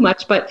it too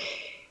much, but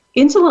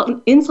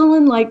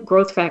insulin-like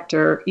growth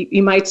factor,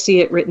 you might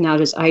see it written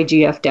out as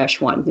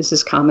IGF-1. This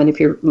is common if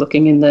you're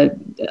looking in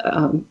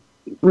the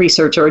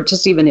research or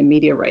just even in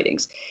media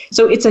writings.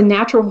 So it's a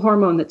natural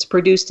hormone that's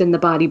produced in the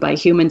body by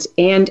humans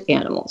and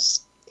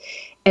animals.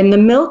 And the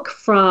milk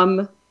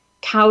from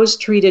cows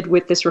treated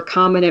with this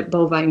recombinant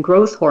bovine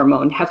growth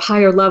hormone have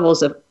higher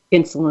levels of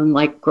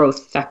insulin-like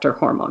growth factor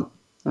hormone.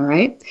 All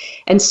right.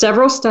 And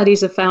several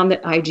studies have found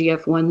that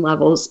IGF-1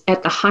 levels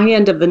at the high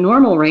end of the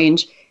normal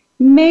range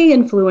may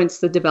influence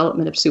the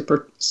development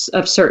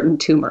of certain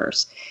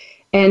tumors.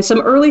 And some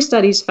early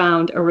studies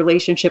found a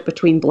relationship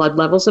between blood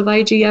levels of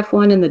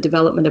IGF-1 and the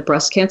development of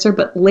breast cancer,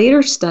 but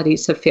later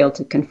studies have failed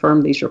to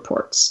confirm these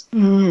reports,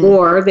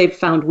 or they've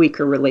found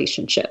weaker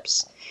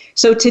relationships.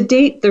 So to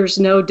date, there's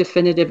no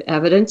definitive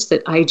evidence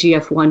that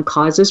IGF-1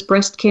 causes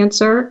breast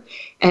cancer,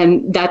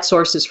 and that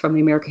source is from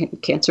the American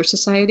Cancer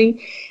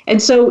Society.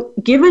 And so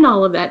given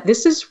all of that,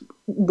 this is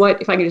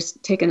what, if I can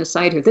just take an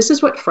aside here, this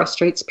is what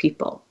frustrates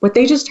people. What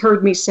they just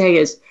heard me say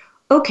is,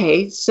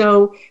 okay,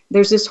 so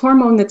there's this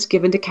hormone that's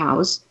given to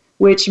cows,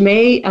 which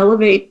may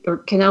elevate or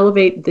can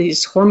elevate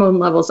these hormone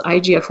levels,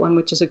 IGF-1,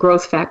 which is a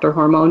growth factor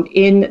hormone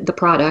in the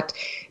product,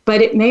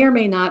 but it may or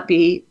may not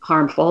be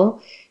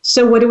harmful.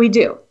 So what do we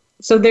do?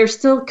 So there's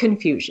still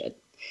confusion.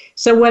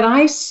 So what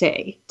I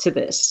say to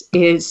this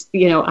is,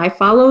 I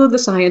follow the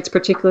science,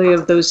 particularly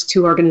of those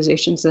two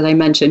organizations that I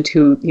mentioned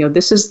who,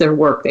 this is their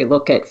work. They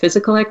look at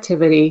physical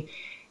activity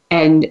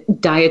and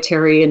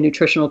dietary and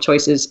nutritional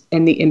choices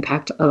and the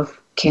impact of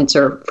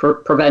cancer for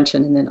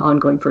prevention and then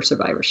ongoing for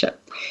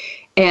survivorship.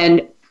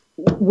 And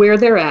where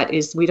they're at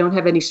is we don't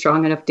have any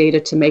strong enough data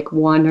to make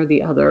one or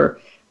the other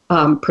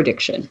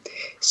prediction.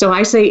 So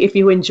I say if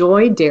you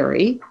enjoy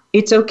dairy,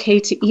 it's okay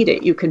to eat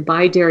it. You can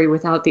buy dairy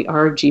without the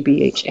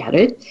RGBH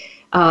added.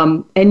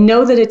 And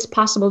know that it's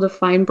possible to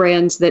find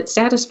brands that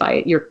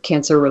satisfy your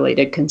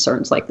cancer-related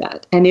concerns like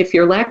that. And if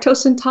you're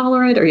lactose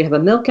intolerant or you have a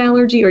milk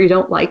allergy or you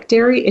don't like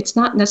dairy, it's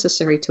not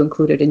necessary to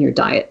include it in your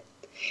diet.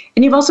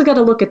 And you've also got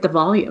to look at the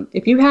volume.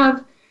 If you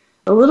have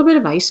a little bit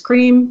of ice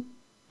cream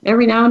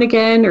every now and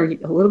again, or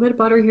a little bit of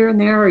butter here and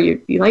there, or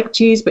you like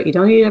cheese, but you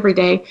don't eat it every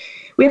day,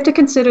 we have to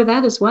consider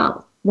that as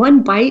well.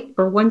 One bite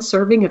or one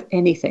serving of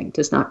anything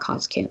does not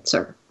cause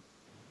cancer.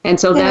 And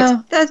so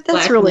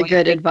that's really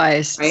good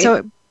advice.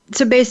 Right?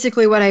 So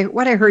basically what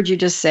I heard you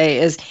just say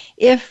is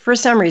if for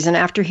some reason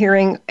after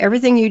hearing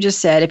everything you just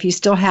said, if you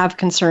still have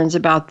concerns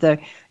about the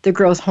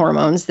growth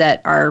hormones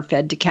that are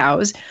fed to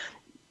cows,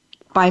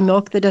 buy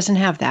milk that doesn't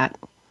have that.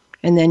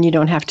 And then you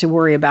don't have to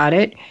worry about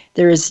it.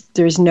 There's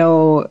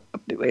no,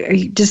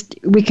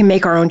 we can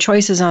make our own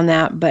choices on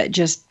that, but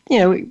just,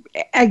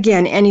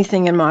 again,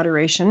 anything in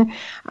moderation.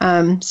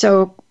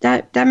 So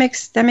that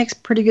makes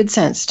pretty good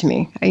sense to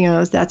me.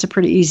 That's a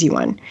pretty easy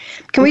one.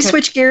 Can we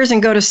switch gears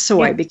and go to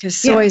soy? Yeah. Because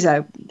soy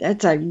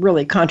that's a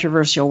really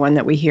controversial one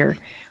that we hear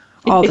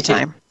all the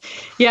time.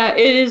 Yeah,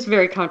 it is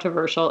very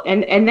controversial.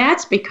 And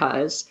that's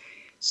because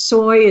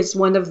soy is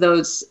one of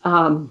those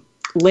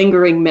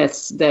lingering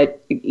myths that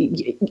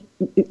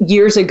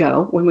years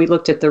ago, when we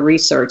looked at the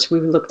research, we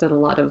looked at a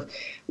lot of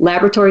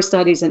laboratory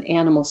studies and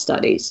animal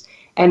studies,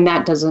 and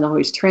that doesn't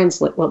always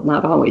translate, well,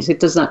 not always, it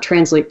does not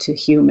translate to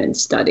human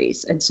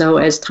studies. And so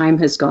as time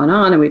has gone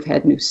on and we've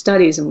had new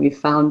studies and we've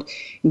found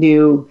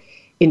new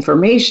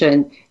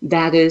information,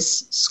 that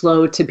is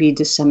slow to be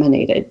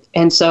disseminated.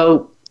 And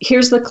so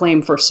here's the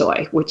claim for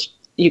soy, which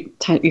you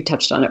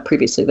touched on it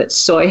previously, that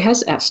soy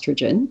has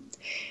estrogen.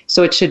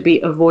 So it should be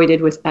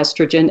avoided with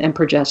estrogen and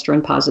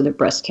progesterone positive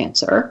breast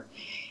cancer.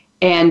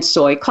 And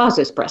soy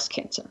causes breast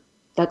cancer.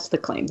 That's the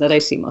claim that I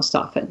see most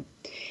often.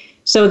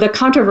 So the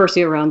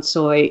controversy around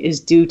soy is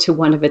due to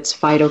one of its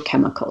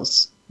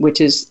phytochemicals,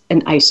 which is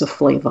an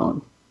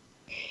isoflavone.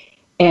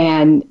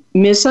 And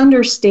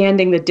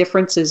misunderstanding the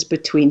differences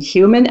between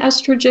human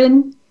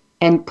estrogen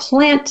and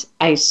plant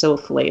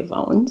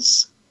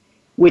isoflavones,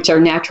 which are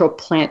natural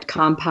plant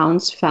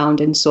compounds found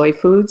in soy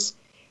foods,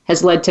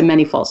 has led to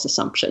many false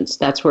assumptions.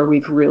 That's where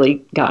we've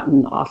really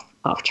gotten off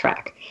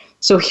track.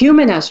 So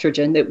human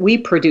estrogen that we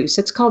produce,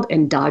 it's called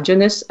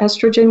endogenous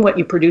estrogen. What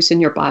you produce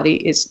in your body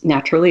is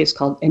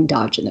called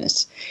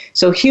endogenous.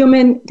 So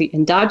the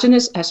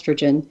endogenous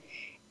estrogen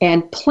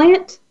and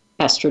plant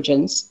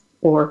estrogens,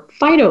 or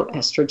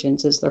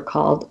phytoestrogens as they're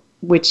called,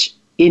 which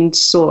in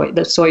soy,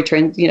 the soy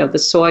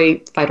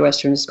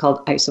phytoestrogen is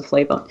called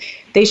isoflavone.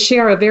 They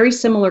share a very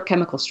similar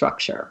chemical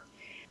structure,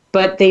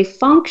 but they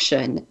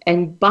function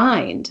and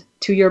bind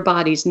to your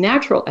body's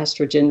natural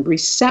estrogen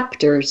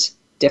receptors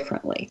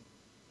differently.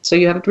 So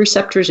you have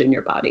receptors in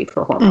your body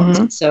for hormones.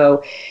 Mm-hmm.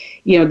 So,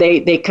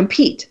 they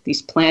compete,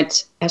 these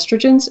plant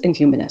estrogens and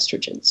human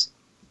estrogens.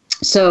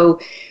 So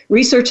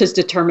research has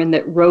determined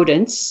that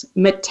rodents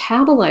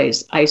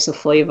metabolize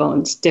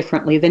isoflavones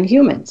differently than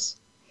humans.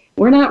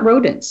 We're not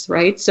rodents,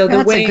 right? So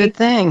that's a good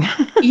thing.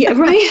 Yeah,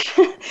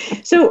 right?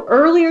 So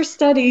earlier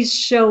studies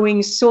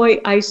showing soy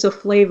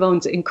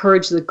isoflavones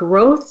encourage the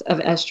growth of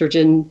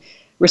estrogen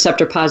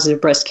receptor-positive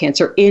breast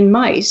cancer in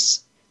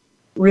mice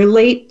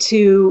relate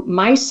to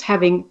mice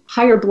having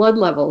higher blood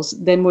levels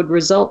than would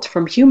result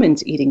from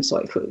humans eating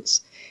soy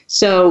foods.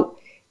 So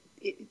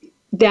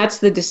that's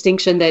the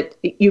distinction that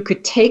you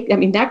could take. I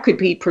mean, that could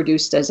be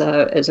produced as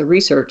a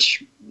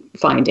research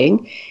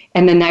finding,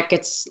 and then that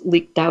gets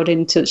leaked out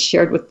into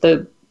shared with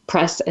the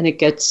press, and it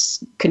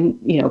gets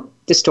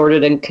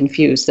distorted and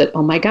confused that,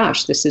 oh my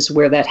gosh, this is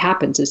where that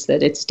happens, is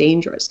that it's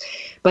dangerous.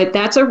 But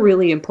that's a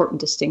really important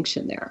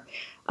distinction there.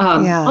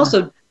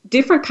 Also,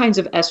 different kinds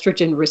of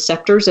estrogen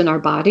receptors in our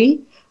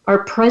body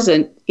are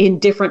present in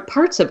different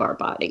parts of our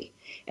body.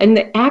 And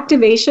the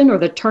activation or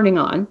the turning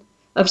on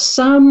of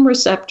some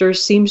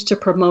receptors seems to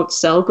promote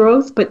cell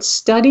growth, but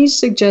studies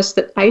suggest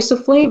that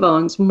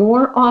isoflavones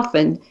more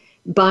often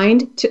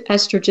bind to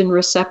estrogen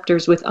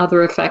receptors with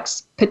other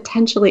effects,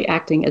 potentially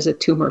acting as a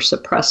tumor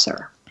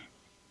suppressor.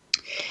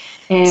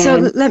 And so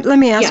let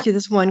me ask you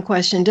this one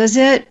question. Does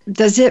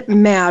it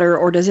matter,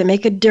 or does it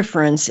make a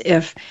difference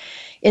if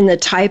in the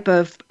type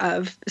of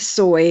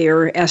soy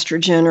or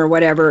estrogen or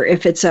whatever,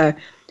 if it's a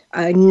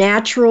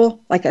natural,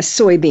 like a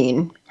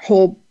soybean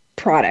whole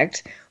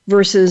product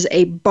versus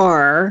a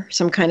bar,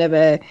 some kind of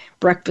a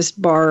breakfast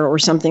bar or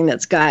something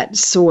that's got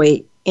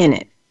soy in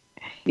it?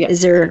 Yeah.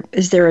 Is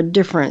there a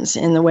difference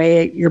in the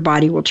way your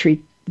body will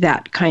treat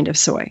that kind of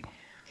soy?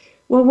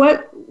 Well,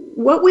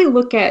 what we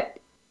look at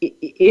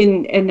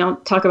and I'll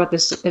talk about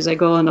this as I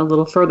go on a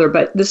little further,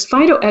 but this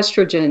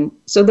phytoestrogen,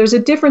 so there's a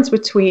difference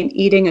between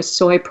eating a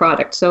soy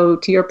product. So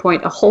to your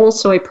point, a whole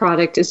soy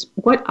product is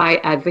what I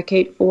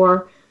advocate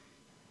for.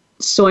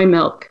 Soy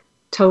milk,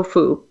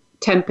 tofu,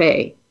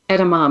 tempeh,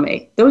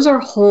 edamame, those are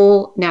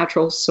whole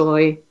natural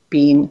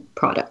soybean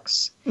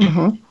products.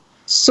 Mm-hmm.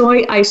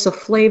 Soy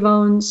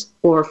isoflavones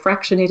or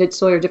fractionated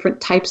soy or different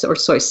types or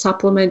soy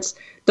supplements,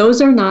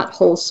 those are not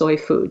whole soy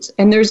foods.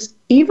 And there's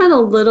even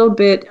a little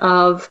bit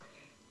of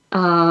I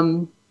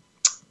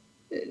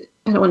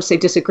don't want to say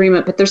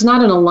disagreement, but there's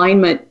not an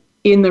alignment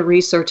in the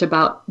research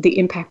about the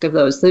impact of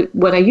those.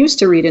 What I used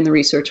to read in the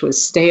research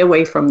was stay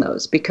away from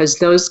those because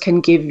those can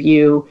give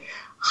you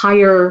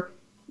higher,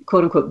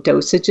 quote unquote,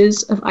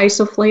 dosages of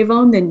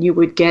isoflavone than you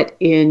would get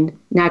in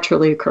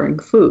naturally occurring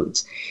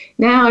foods.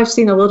 Now I've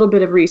seen a little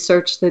bit of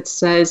research that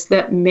says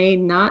that may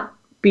not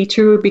be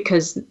true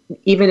because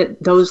even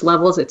at those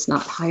levels, it's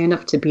not high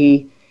enough to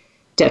be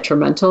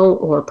detrimental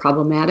or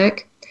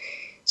problematic.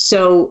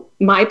 So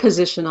my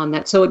position on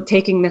that, so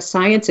taking the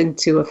science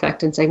into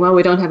effect and saying, well,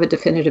 we don't have a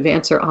definitive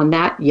answer on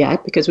that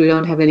yet because we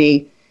don't have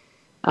any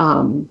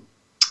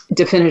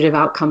definitive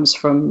outcomes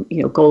from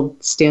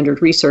gold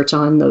standard research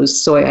on those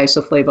soy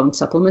isoflavone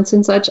supplements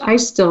and such. I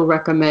still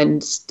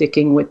recommend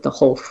sticking with the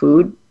whole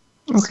food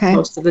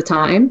most of the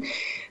time.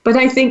 But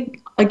I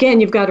think,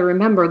 again, you've got to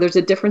remember there's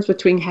a difference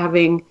between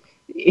having,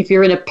 if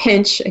you're in a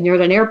pinch and you're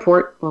at an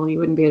airport, well, you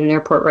wouldn't be at an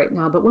airport right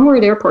now, but when we're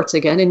at airports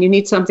again and you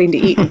need something to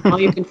eat, and all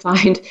you can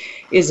find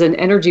is an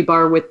energy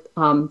bar with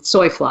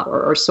soy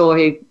flour or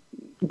soy,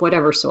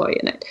 whatever soy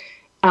in it.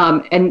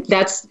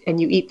 And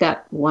you eat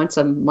that once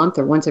a month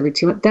or once every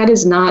 2 months,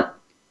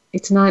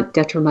 it's not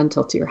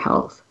detrimental to your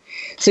health.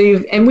 So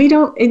we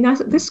don't, in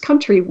this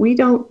country, we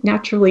don't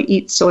naturally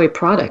eat soy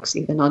products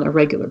even on a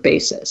regular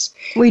basis.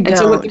 We don't. And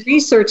so what the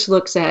research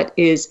looks at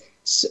is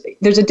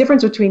there's a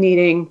difference between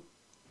eating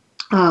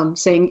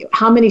saying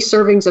how many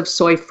servings of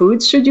soy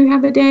foods should you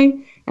have a day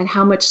and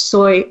how much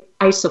soy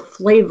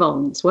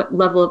isoflavones, what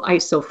level of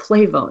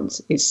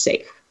isoflavones is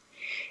safe.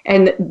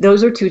 And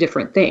those are two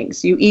different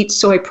things. You eat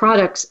soy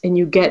products and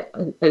you get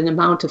an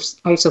amount of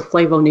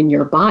isoflavone in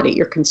your body.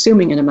 You're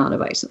consuming an amount of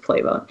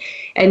isoflavone.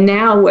 And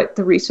now what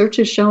the research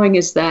is showing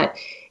is that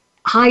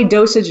high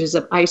dosages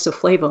of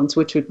isoflavones,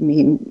 which would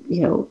mean,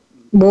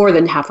 more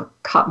than half a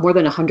cup, more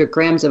than 100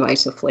 grams of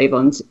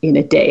isoflavones in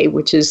a day,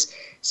 which is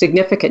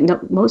significant. No,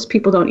 most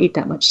people don't eat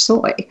that much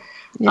soy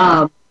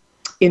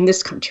in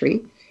this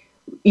country.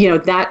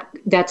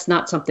 That's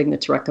not something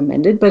that's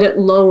recommended, but at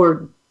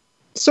lower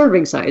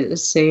serving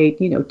sizes, say,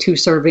 2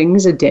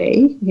 servings a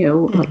day,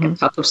 like a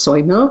cup of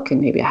soy milk and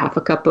maybe a half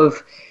a cup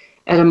of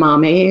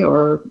edamame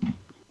or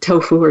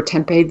tofu or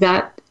tempeh,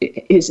 that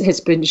has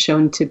been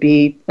shown to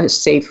be a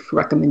safe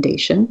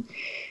recommendation.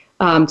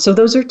 So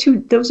those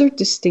are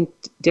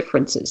distinct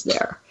differences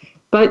there.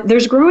 But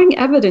there's growing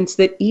evidence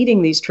that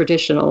eating these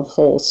traditional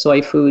whole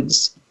soy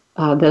foods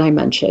that I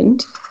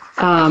mentioned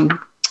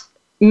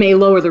may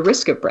lower the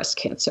risk of breast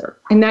cancer.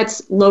 And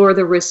that's lower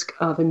the risk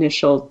of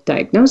initial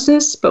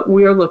diagnosis. But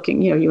we're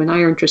looking, you and I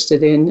are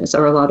interested in, as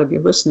are a lot of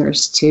your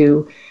listeners,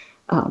 to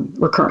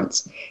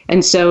recurrence.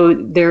 And so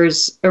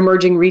there's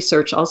emerging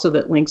research also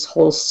that links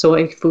whole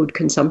soy food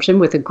consumption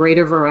with a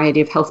greater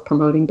variety of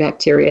health-promoting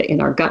bacteria in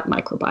our gut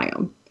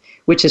microbiome,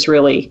 which is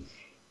really,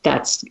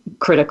 that's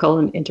critical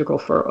and integral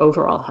for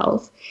overall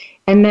health.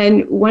 And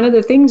then one of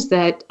the things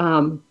that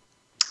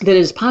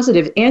is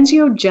positive,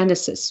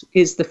 angiogenesis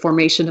is the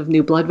formation of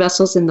new blood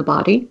vessels in the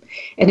body.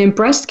 And in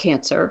breast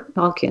cancer,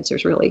 all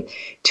cancers really,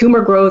 tumor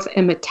growth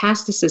and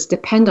metastasis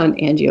depend on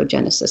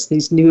angiogenesis,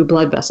 these new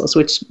blood vessels,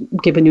 which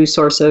give a new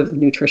source of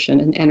nutrition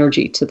and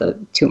energy to the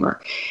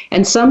tumor.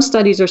 And some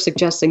studies are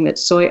suggesting that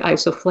soy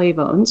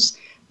isoflavones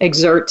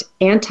exert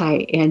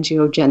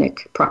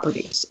anti-angiogenic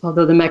properties,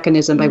 although the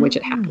mechanism by which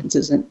it happens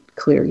isn't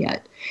clear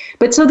yet.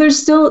 But so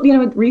there's still,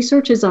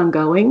 research is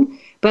ongoing,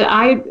 but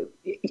I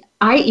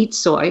eat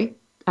soy.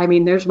 I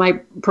mean, there's my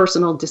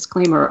personal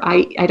disclaimer.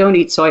 I don't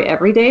eat soy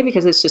every day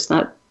because it's just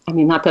not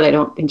that I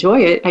don't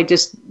enjoy it. I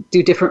just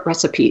do different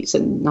recipes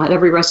and not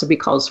every recipe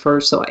calls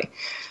for soy.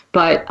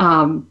 But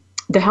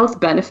the health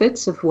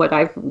benefits of what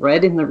I've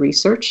read in the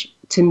research,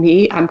 to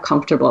me, I'm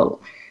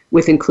comfortable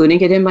with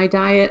including it in my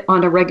diet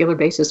on a regular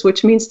basis,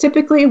 which means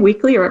typically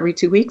weekly or every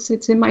 2 weeks,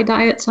 it's in my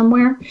diet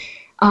somewhere.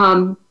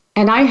 And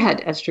I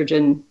had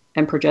estrogen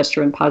and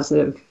progesterone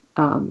positive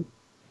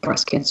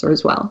breast cancer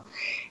as well.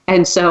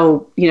 And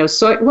so,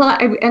 soy,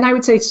 I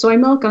would say soy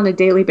milk on a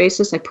daily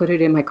basis. I put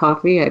it in my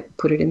coffee. I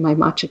put it in my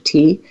matcha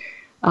tea,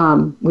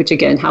 which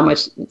again, how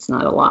much, it's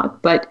not a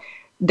lot, but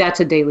that's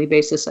a daily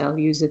basis. I'll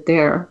use it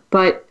there.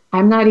 But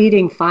I'm not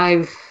eating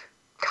 5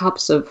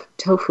 cups of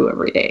tofu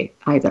every day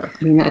either.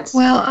 I mean, that's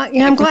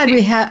I'm glad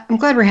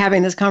we're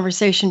having this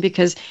conversation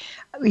because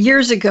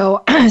years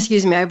ago,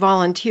 I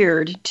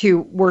volunteered to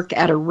work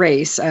at a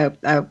race,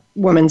 a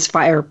women's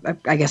fire.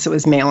 I guess it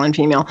was male and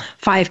female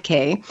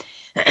 5K,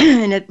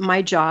 and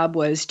my job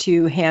was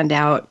to hand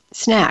out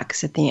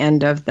snacks at the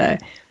end of the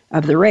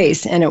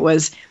race, and it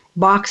was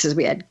boxes.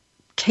 We had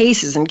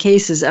cases and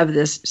cases of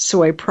this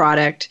soy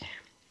product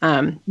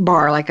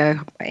bar, like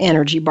a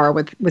energy bar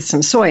with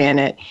some soy in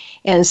it.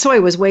 And soy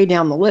was way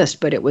down the list,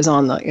 but it was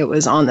on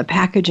the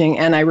packaging.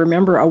 And I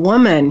remember a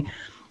woman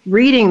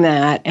reading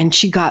that, and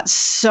she got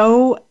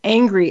so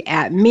angry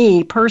at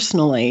me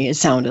personally, it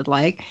sounded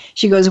like.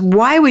 She goes,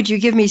 "Why would you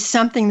give me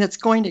something that's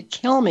going to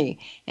kill me?"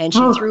 And she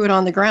threw it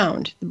on the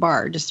ground, the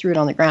bar, just threw it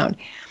on the ground.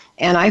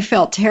 And I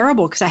felt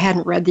terrible because I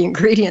hadn't read the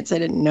ingredients. I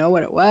didn't know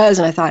what it was.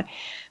 And I thought,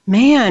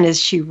 man, is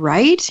she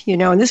right?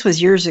 And this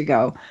was years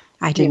ago.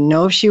 I didn't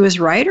know if she was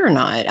right or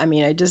not. I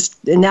mean,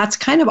 and that's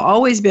kind of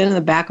always been in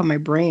the back of my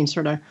brain,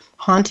 sort of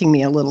haunting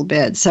me a little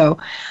bit. So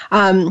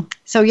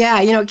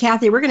yeah,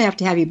 Kathy, we're going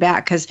to have you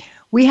back because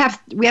we have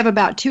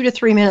about 2 to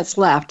 3 minutes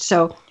left.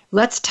 So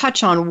let's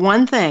touch on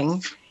one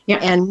thing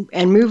and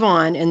move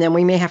on. And then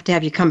we may have to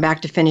have you come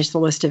back to finish the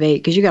list of 8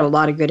 because you got a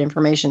lot of good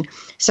information.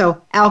 So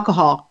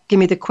alcohol, give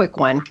me the quick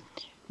one.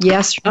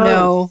 Yes or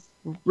no?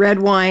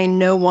 Red wine,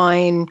 no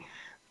wine,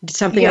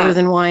 something other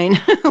than wine?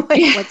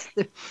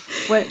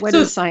 What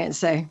does science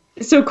say?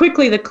 So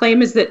quickly, the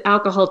claim is that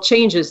alcohol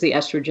changes the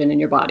estrogen in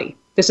your body.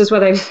 This is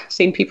what I've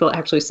seen people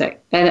actually say.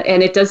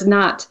 And it does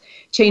not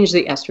change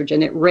the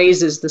estrogen. It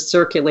raises the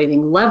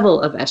circulating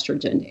level of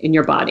estrogen in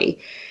your body.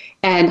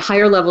 And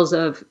higher levels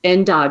of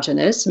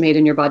endogenous, made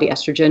in your body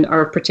estrogen,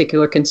 are of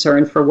particular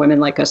concern for women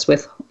like us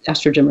with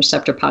estrogen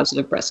receptor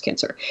positive breast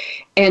cancer.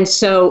 And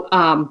so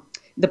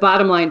the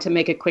bottom line, to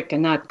make it quick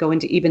and not go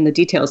into even the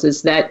details,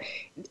 is that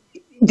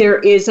there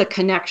is a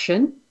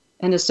connection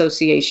and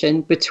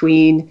association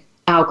between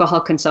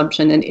alcohol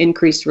consumption and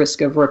increased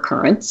risk of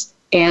recurrence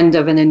and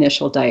of an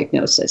initial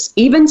diagnosis.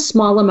 Even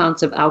small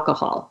amounts of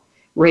alcohol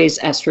raise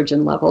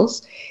estrogen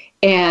levels.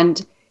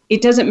 And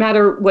it doesn't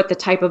matter what the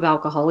type of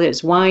alcohol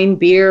is, wine,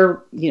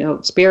 beer,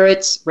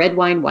 spirits, red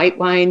wine, white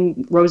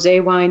wine,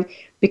 rosé wine,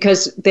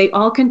 because they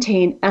all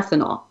contain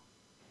ethanol.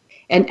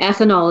 And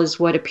ethanol is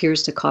what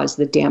appears to cause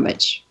the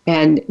damage.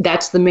 And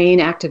that's the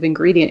main active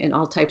ingredient in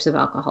all types of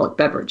alcoholic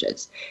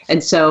beverages.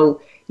 And so,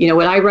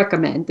 what I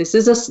recommend, this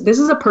is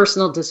a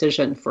personal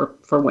decision for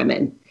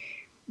women.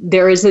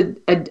 There is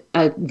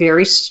a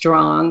very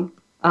strong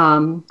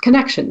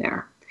connection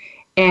there.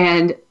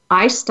 And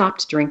I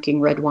stopped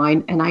drinking red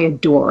wine, and I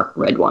adore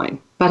red wine.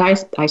 But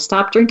I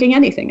stopped drinking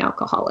anything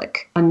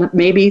alcoholic, and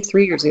maybe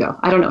 3 years ago.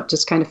 I don't know, it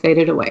just kind of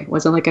faded away. It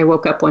wasn't like I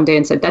woke up one day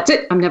and said, that's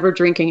it, I'm never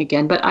drinking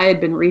again. But I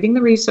had been reading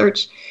the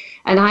research,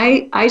 and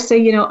I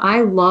say,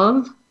 I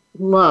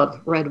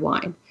love red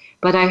wine,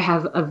 but I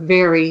have a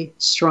very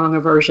strong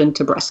aversion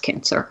to breast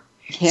cancer.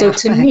 Yeah, so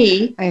to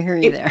me, I hear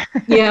you there.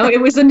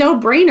 It was a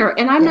no-brainer.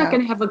 And I'm not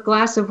going to have a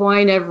glass of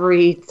wine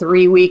every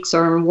 3 weeks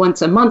or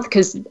once a month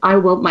because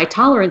my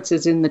tolerance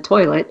is in the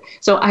toilet.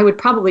 So I would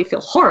probably feel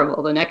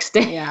horrible the next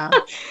day. Yeah.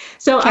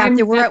 So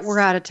Kathy, we're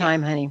out of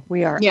time, honey.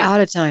 We are out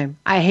of time.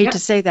 I hate to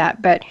say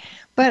that, but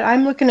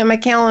I'm looking at my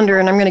calendar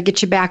and I'm going to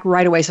get you back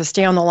right away. So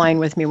stay on the line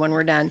with me when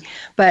we're done.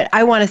 But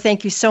I want to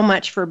thank you so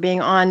much for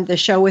being on the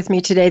show with me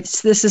today.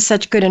 This is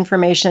such good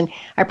information.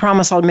 I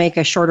promise I'll make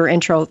a shorter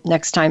intro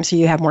next time so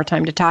you have more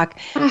time to talk.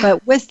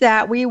 But with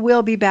that, we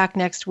will be back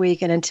next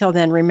week. And until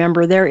then,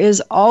 remember, there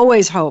is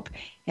always hope,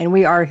 and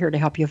we are here to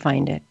help you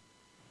find it.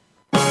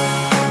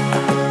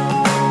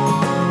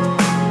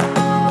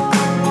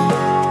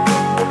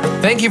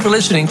 Thank you for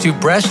listening to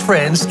Breast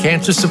Friends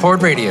Cancer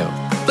Support Radio.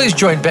 Please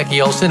join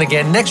Becky Olson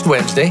again next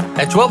Wednesday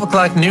at 12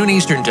 o'clock noon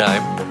Eastern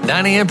Time,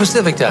 9 a.m.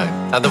 Pacific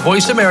Time on the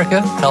Voice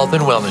America Health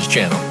and Wellness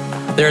Channel.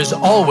 There is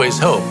always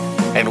hope,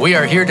 and we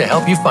are here to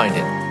help you find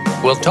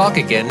it. We'll talk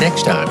again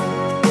next time.